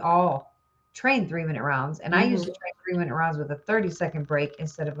rounds. We all train 3-minute rounds. And I used to train 3-minute rounds with a 30-second break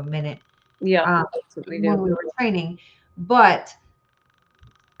instead of a minute. Yeah, that's what we do. When we were training. But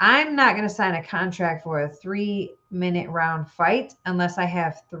I'm not going to sign a contract for a 3-minute round fight unless I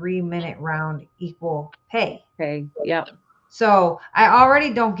have 3-minute round equal pay. Okay. Yeah. So I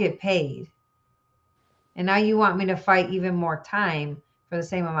already don't get paid. And now you want me to fight even more time for the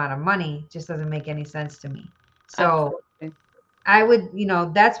same amount of money. Just doesn't make any sense to me. So absolutely. I would,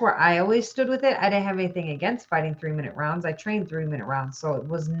 that's where I always stood with it. I didn't have anything against fighting 3-minute rounds. I trained 3-minute rounds, so it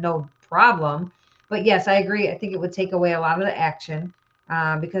was no problem. But yes, I agree. I think it would take away a lot of the action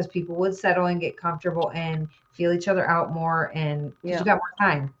because people would settle and get comfortable and feel each other out more, and because you got more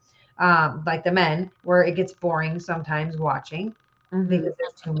time. Like the men, where it gets boring sometimes watching because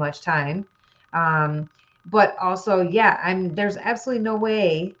there's too much time. But also, there's absolutely no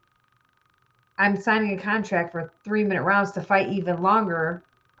way I'm signing a contract for 3-minute rounds to fight even longer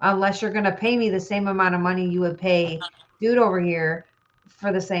unless you're going to pay me the same amount of money you would pay dude over here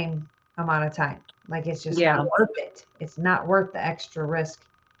for the same amount of time. Like, it's just not worth it. It's not worth the extra risk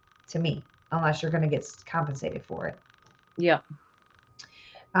to me unless you're going to get compensated for it. Yeah.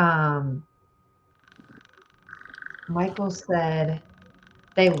 Michael said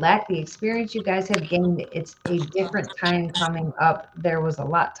they lack the experience you guys have gained. It's a different time coming up. There was a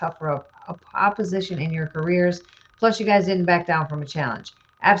lot tougher opposition in your careers. Plus, you guys didn't back down from a challenge.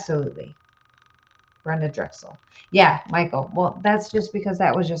 Absolutely. Brenda Drexel. Yeah, Michael. Well, that's just because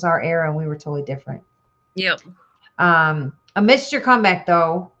that was just our era and we were totally different. Yep. Amidst your comeback,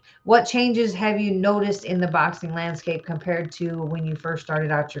 though, what changes have you noticed in the boxing landscape compared to when you first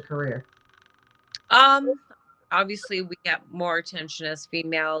started out your career? Obviously we get more attention as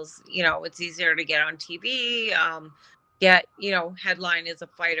females. It's easier to get on TV, get, headline as a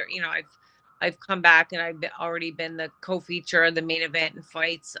fighter. I've come back and I've already been the co-feature, the main event in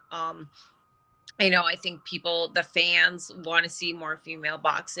fights. I think the fans want to see more female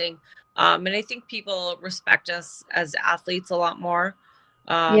boxing. And I think people respect us as athletes a lot more.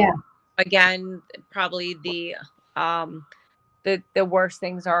 Again, probably the worst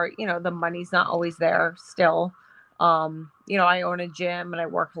things are, the money's not always there still. I own a gym and I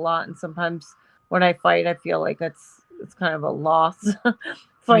work a lot, and sometimes when I fight, I feel like it's kind of a loss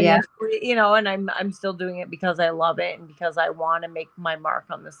financially, and I'm still doing it because I love it and because I want to make my mark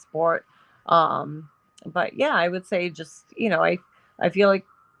on the sport. But yeah, I would say just, I feel like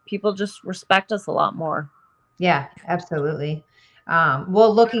people just respect us a lot more. Yeah, absolutely.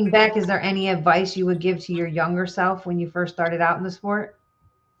 Well, looking back, is there any advice you would give to your younger self when you first started out in the sport?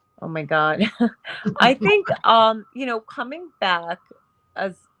 Oh my God. I think, coming back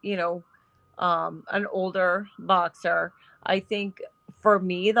as, an older boxer, I think for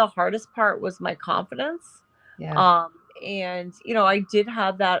me, the hardest part was my confidence. Yeah. And, I did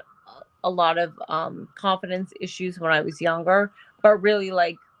have that a lot of confidence issues when I was younger, but really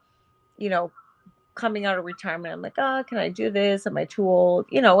like, coming out of retirement, I'm like, can I do this? Am I too old?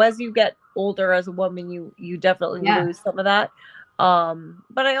 As you get older as a woman, you definitely lose some of that.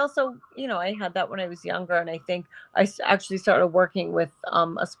 But I also, I had that when I was younger, and I think I actually started working with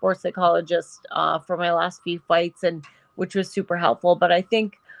a sports psychologist for my last few fights, and which was super helpful. But I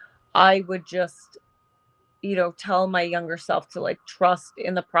think I would just, tell my younger self to like trust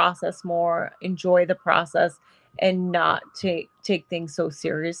in the process more, enjoy the process, and not take things so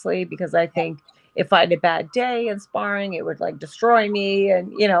seriously, because I think if I had a bad day in sparring, it would like destroy me.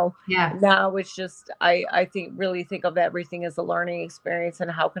 And, now it's just, I think really think of everything as a learning experience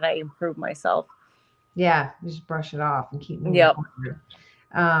and how can I improve myself? Yeah, just brush it off and keep moving Yep.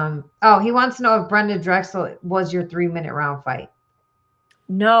 forward. Oh, he wants to know if Brenda Drexel was your 3-minute round fight.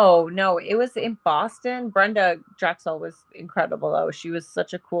 No, it was in Boston. Brenda Drexel was incredible though. She was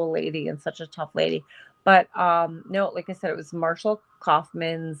such a cool lady and such a tough lady. But no, like I said, it was Marshall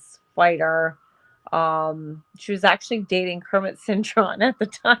Kaufman's fighter. She was actually dating Kermit Cintron at the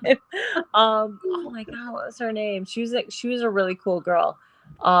time. Oh my God, what was her name? She was a really cool girl.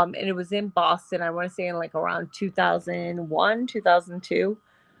 And it was in Boston. I want to say in like around 2001, 2002.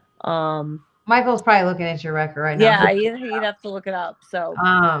 Michael's probably looking at your record right now. Yeah, you'd have to look it up. So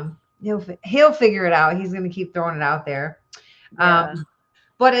He'll figure it out. He's going to keep throwing it out there. yeah.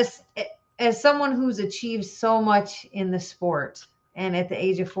 But as someone who's achieved so much in the sport, and at the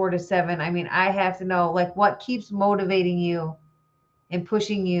age of 4 to 7, I mean, I have to know, like, what keeps motivating you and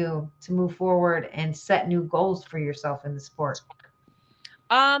pushing you to move forward and set new goals for yourself in the sport.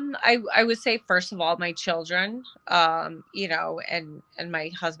 I would say first of all, my children, you know, and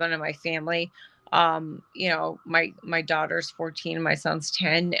my husband and my family. You know, my daughter's 14 and my son's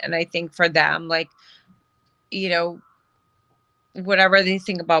 10, and I think for them, like, you know, whatever they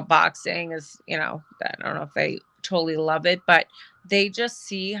think about boxing is, you know, I don't know if they totally love it, but they just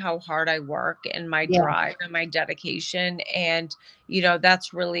see how hard I work and my Yeah. drive and my dedication. And, you know,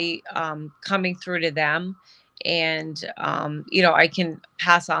 that's really coming through to them. And, you know, I can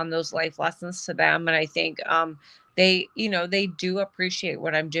pass on those life lessons to them. And I think they, you know, they do appreciate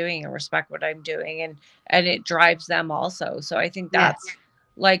what I'm doing and respect what I'm doing. And it drives them also. So I think Yes. that's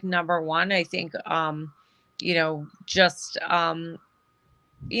like number one. I think, you know, just,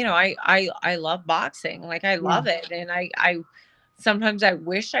 you know, I love boxing. Like I love it. And I sometimes I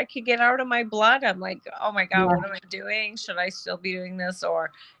wish I could get out of my blood. I'm like, oh my God, Yeah. what am I doing? Should I still be doing this?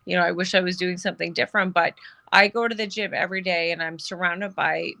 Or, you know, I wish I was doing something different, but I go to the gym every day and I'm surrounded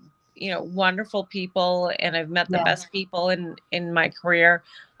by, you know, wonderful people. And I've met the Yeah. best people in my career.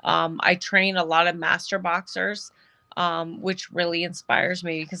 I train a lot of master boxers, which really inspires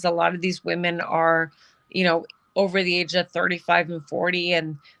me because a lot of these women are, you know, over the age of 35 and 40,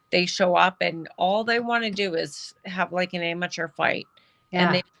 and they show up and all they want to do is have like an amateur fight. And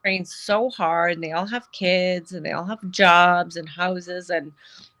Yeah. they train so hard and they all have kids and they all have jobs and houses. And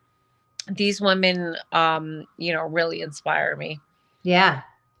these women, you know, really inspire me. Yeah.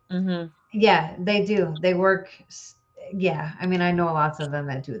 Mm-hmm. Yeah, they do. They work. Yeah. I mean, I know lots of them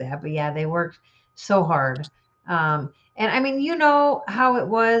that do that, but yeah, they work so hard. And I mean, you know how it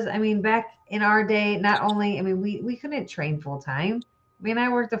was. I mean, back in our day, not only, I mean, we couldn't train full time. I mean, I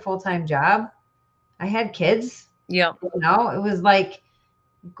worked a full-time job. I had kids, Yep. you know, it was like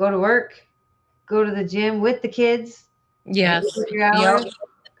go to work, go to the gym with the kids, Yes. maybe 3 hours,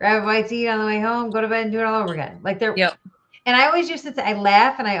 grab a bite to eat on the way home, go to bed and do it all over again. Like they're, Yep. and I always used to say, I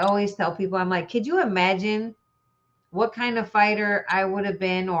laugh and I always tell people, I'm like, could you imagine what kind of fighter I would have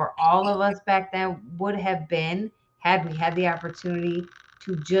been, or all of us back then would have been, had we had the opportunity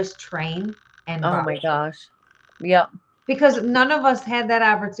to just train and Oh box? my gosh. Yep. Because none of us had that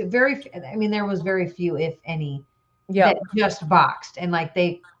opportunity. I mean, there was very few, if any, Yep. that just boxed and like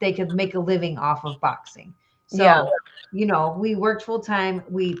they could make a living off of boxing. So, Yeah. you know, we worked full time,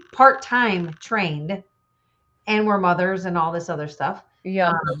 we part-time trained, and we're mothers and all this other stuff.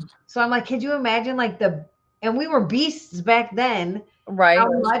 Yep. So I'm like, could you imagine like and we were beasts back then, Right.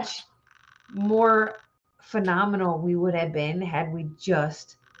 how much more phenomenal we would have been had we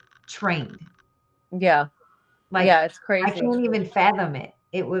just trained. Yeah. Like, yeah, it's I crazy. can't even fathom it.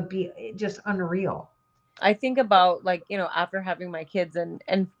 It would be just unreal. I think about, like, you know, after having my kids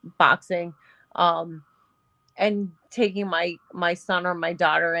and boxing, and taking my son or my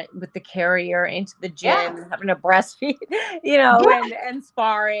daughter with the carrier into the gym, Yeah. and having to breastfeed, you know, Yeah. and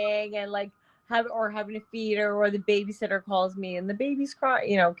sparring, and like having to feed her, or the babysitter calls me and the baby's crying,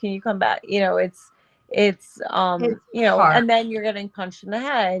 you know, can you come back? You know, it's It's you know, hard. and then you're getting punched in the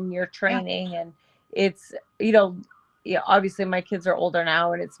head and you're training, and it's, you know, yeah, obviously my kids are older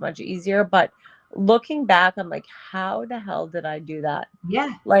now and it's much easier, but looking back, I'm like, how the hell did I do that? Yeah,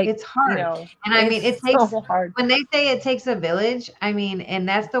 Like, it's hard. you know, And I mean, it it's takes, so hard. when they say it takes a village, I mean, and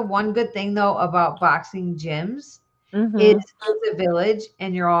that's the one good thing though about boxing gyms, Mhm. it's a village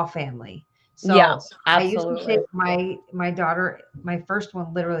and you're all family. So Yeah, I used to absolutely. take my daughter, my first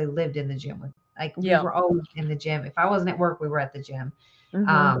one literally lived in the gym with, like, we Yeah. were always in the gym. If I wasn't at work, we were at the gym.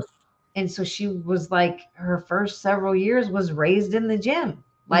 Mhm. And so she was like, her first several years was raised in the gym.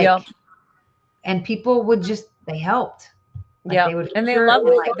 Like, Yep. and people would just, they helped. Like Yep. they would And they feature love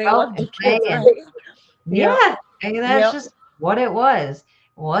and like they help love and the play kids, and right? Yep. yeah, I mean, that's Yep. just what it was.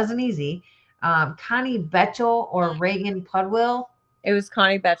 It wasn't easy. Connie Betchel or Reagan Pudwill. It was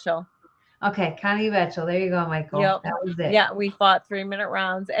Connie Betchel. Okay, Connie Betchel. There you go, Michael. Yep. That was it. Yeah, we fought 3-minute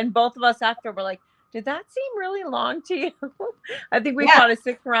rounds, and both of us after were like, "Did that seem really long to you?" I think we Yeah. fought a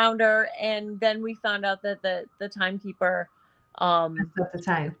 6-rounder, and then we found out that the timekeeper At the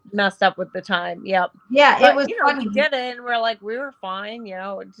time. messed up with the time. Yep. Yeah, it But was funny. we did it, and we're like, we were fine. It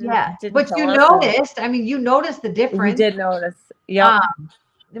Yeah, didn't but kill you us, and noticed. I mean, you noticed the we difference. did notice. Yep.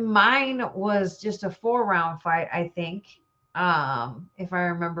 Mine was just a 4-round fight, I think, if I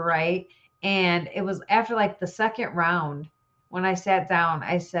remember right. And it was after like the second round when I sat down,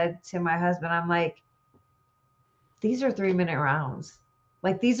 I said to my husband, I'm like, these are 3-minute rounds.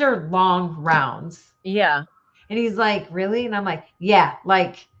 Like these are long rounds. Yeah. And he's like, really? And I'm like, yeah,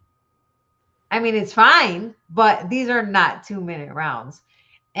 like, I mean, it's fine, but these are not 2-minute rounds.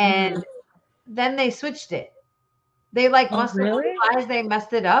 And then they switched it. They like must have really? realized they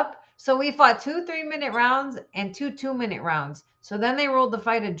messed it up. So we fought 2 3-minute rounds and 2 2-minute rounds. So then they ruled the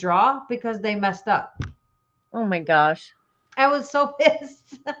fight a draw because they messed up. Oh my gosh. I was so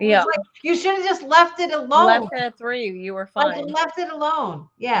pissed. Yeah. Like, you should have just left it alone. Left it at 3. You were Like, fine. left it alone.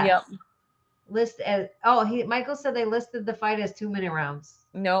 Yeah. Yep. Michael said they listed the fight as 2-minute rounds.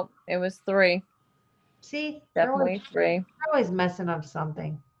 Nope. It was 3. See, Definitely 3. they're always messing up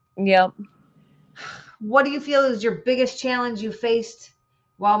something. Yep. What do you feel is your biggest challenge you faced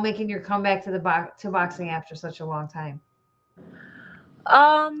while making your comeback to boxing after such a long time?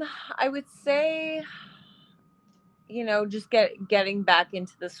 I would say, just getting back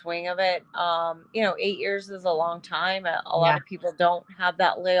into the swing of it. 8 years is a long time. A lot of people don't have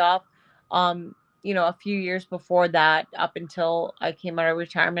that layoff. A few years before that, up until I came out of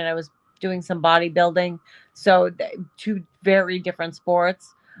retirement, I was doing some bodybuilding. So 2 very different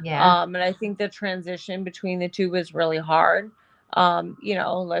sports. Yeah. And I think the transition between the 2 was really hard. I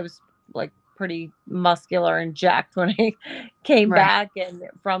was like pretty muscular and jacked when I came back, and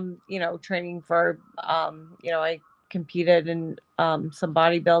from, training for, I competed in some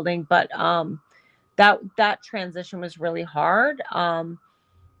bodybuilding, but that transition was really hard. And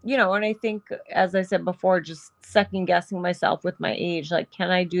I think, as I said before, just second guessing myself with my age, like,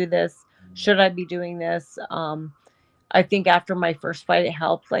 can I do this? Should I be doing this? I think after my first fight, it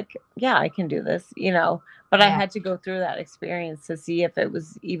helped, like, yeah, I can do this, but I had to go through that experience to see if it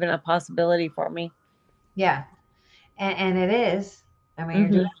was even a possibility for me. Yeah. And it is. I mean, you're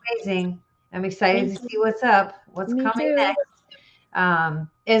doing amazing. I'm excited to see what's coming next.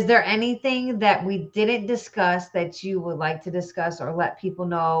 Is there anything that we didn't discuss that you would like to discuss or let people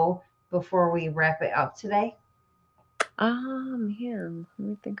know before we wrap it up today? Man, let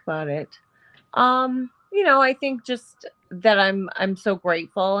me think about it. I think just that I'm so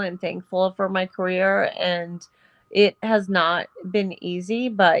grateful and thankful for my career, and it has not been easy,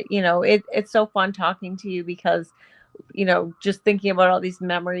 but it's so fun talking to you because, just thinking about all these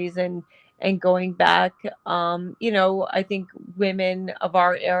memories and going back, I think women of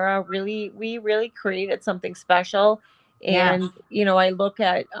our era we really created something special. And, I look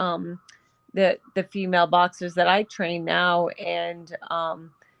at, the female boxers that I train now, and,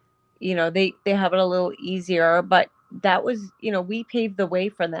 they have it a little easier, but that was, we paved the way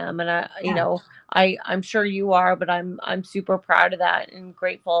for them. And I'm sure you are, but I'm super proud of that and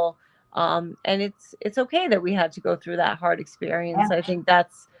grateful. And it's okay that we had to go through that hard experience. I think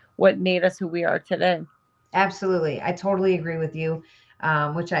that's what made us who we are today. Absolutely. I totally agree with you,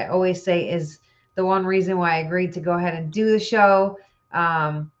 which I always say is the one reason why I agreed to go ahead and do the show,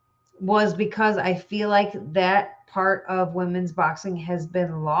 was because I feel like that part of women's boxing has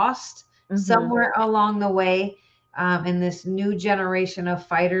been lost somewhere along the way. And this new generation of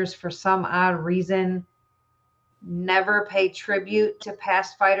fighters, for some odd reason, never pay tribute to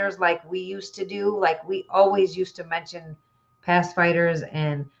past fighters like we used to do. Like, we always used to mention past fighters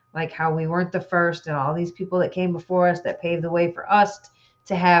and like how we weren't the first, and all these people that came before us that paved the way for us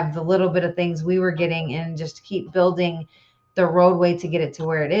to have the little bit of things we were getting, and just keep building the roadway to get it to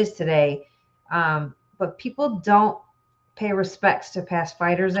where it is today. But people don't pay respects to past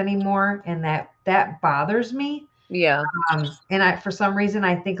fighters anymore, and that bothers me. Yeah. And for some reason,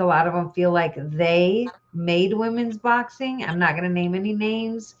 I think a lot of them feel like they made women's boxing. I'm not going to name any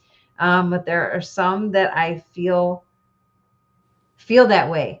names, but there are some that I feel that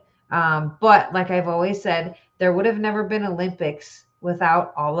way. But like I've always said, there would have never been Olympics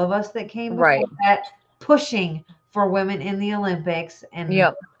without all of us that came before that, pushing for women in the Olympics,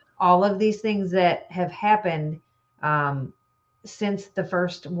 and all of these things that have happened since the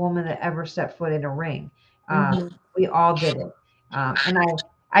first woman that ever stepped foot in a ring. We all did it. And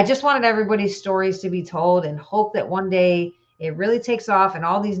I just wanted everybody's stories to be told, and hope that one day it really takes off and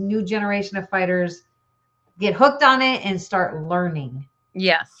all these new generation of fighters get hooked on it and start learning.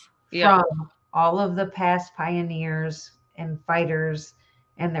 Yes. Yeah. from all of the past pioneers and fighters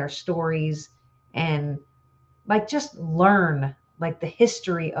and their stories, and like just learn like the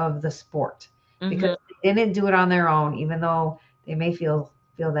history of the sport, because Hmm. they didn't do it on their own, even though they may feel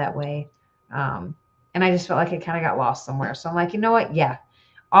that way. And I just felt like it kind of got lost somewhere. So I'm like, you know what? Yeah,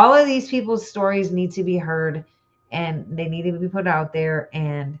 all of these people's stories need to be heard, and they need to be put out there,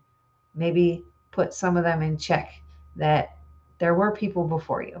 and maybe put some of them in check, that there were people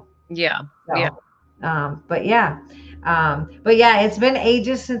before you. Yeah. Yeah. So, but yeah, it's been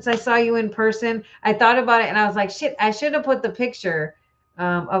ages since I saw you in person. I thought about it and I was like, shit, I should have put the picture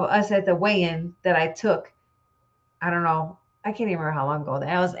of us at the weigh-in that I took. I don't know. I can't even remember how long ago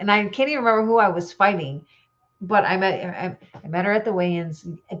that was, and I can't even remember who I was fighting. But I met her at the weigh-ins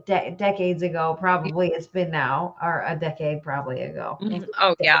decades ago. Probably it's been now, or a decade probably ago. Maybe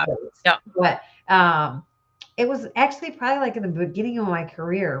Oh, yeah. decades. Yeah. But it was actually probably like in the beginning of my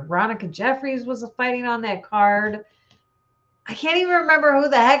career. Veronica Jeffries was fighting on that card. I can't even remember who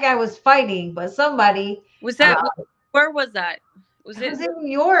the heck I was fighting, but somebody. Was that, where was that? Was It it? was in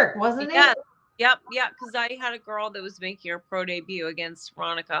New York, wasn't Yeah. it? Yep. Yeah. Because I had a girl that was making her pro debut against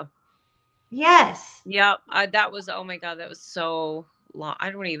Veronica. Yes. Yep. That was, oh my God, that was so long.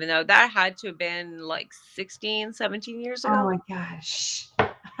 I don't even know. That had to have been like 16, 17 years Oh ago. my gosh.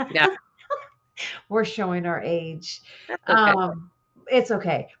 Yeah. We're showing our age. That's okay. It's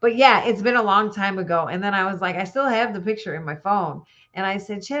okay. But yeah, it's been a long time ago. And then I was like, I still have the picture in my phone. And I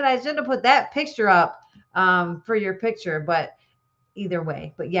said, shit, I should have put that picture up for your picture. But either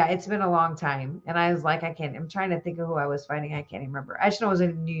way. But yeah, it's been a long time. And I was like, I'm trying to think of who I was fighting. I can't even remember. I just know it was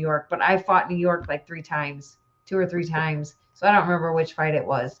in New York, but I fought New York like 2 or 3 times. So I don't remember which fight it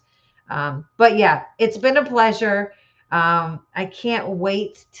was. But yeah, it's been a pleasure. I can't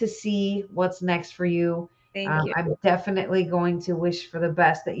wait to see what's next for you. Thank you. I'm definitely going to wish for the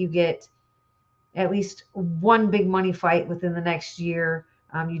best, that you get at least one big money fight within the next year.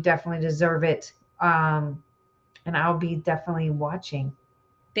 You definitely deserve it. And I'll be definitely watching.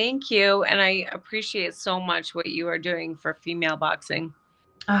 Thank you. And I appreciate so much what you are doing for female boxing.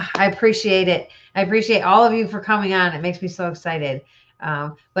 I appreciate it. I appreciate all of you for coming on. It makes me so excited.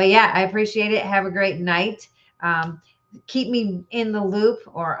 But yeah, I appreciate it. Have a great night. Keep me in the loop,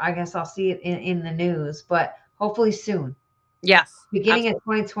 or I guess I'll see it in the news, but hopefully soon. Yes. Beginning of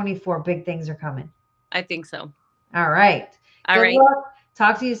 2024, big things are coming. I think so. All right. All Good right. luck.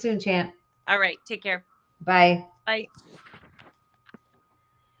 Talk to you soon, Chant. All right. Take care. Bye. Bye.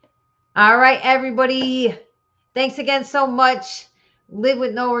 All right, everybody. Thanks again so much. Live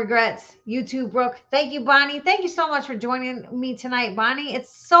with no regrets. You too, Brooke. Thank you, Bonnie. Thank you so much for joining me tonight, Bonnie.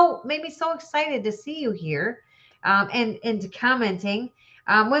 It's so made me so excited to see you here, and commenting.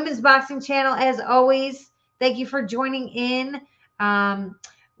 Women's Boxing Channel, as always. Thank you for joining in.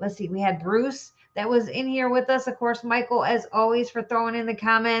 Let's see. We had Bruce that was in here with us. Of course, Michael, as always, for throwing in the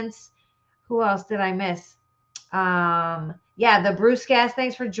comments. Who else did I miss? Yeah, the Brucecast,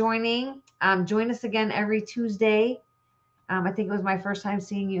 thanks for joining. Join us again every Tuesday. I think it was my first time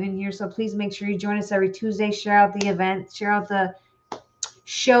seeing you in here, so please make sure you join us every Tuesday. Share out the event, share out the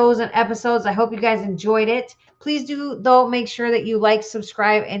shows and episodes. I hope you guys enjoyed it. Please do, though, make sure that you like,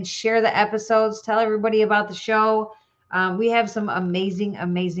 subscribe, and share the episodes. Tell everybody about the show. We have some amazing,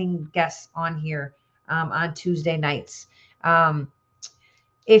 amazing guests on here on Tuesday nights.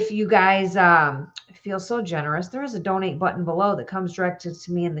 If you guys feel so generous, there is a donate button below that comes directed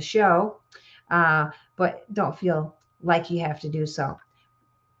to me in the show, but don't feel like you have to do so.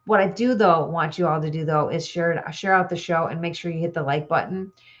 What I do, though, want you all to do, though, is share out the show and make sure you hit the like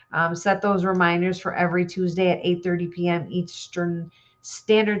button. Set those reminders for every Tuesday at 8:30 p.m. Eastern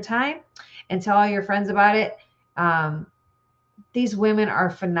Standard Time, and tell all your friends about it. These women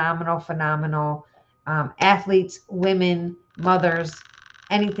are phenomenal athletes, women, mothers,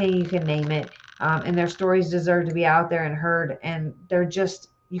 anything you can name it. And their stories deserve to be out there and heard. And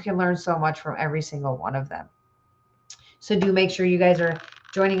you can learn so much from every single one of them. So do make sure you guys are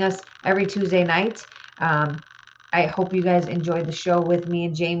joining us every Tuesday night. I hope you guys enjoyed the show with me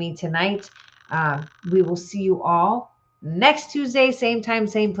and Jamie tonight. We will see you all next Tuesday, same time,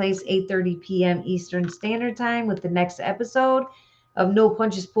 same place, 8:30 p.m. Eastern Standard Time, with the next episode of No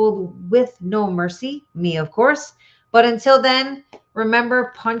Punches Pulled with No Mercy. Me, of course. But until then,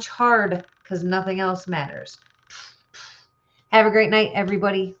 remember, punch hard, because nothing else matters. Have a great night,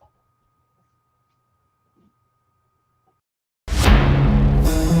 everybody.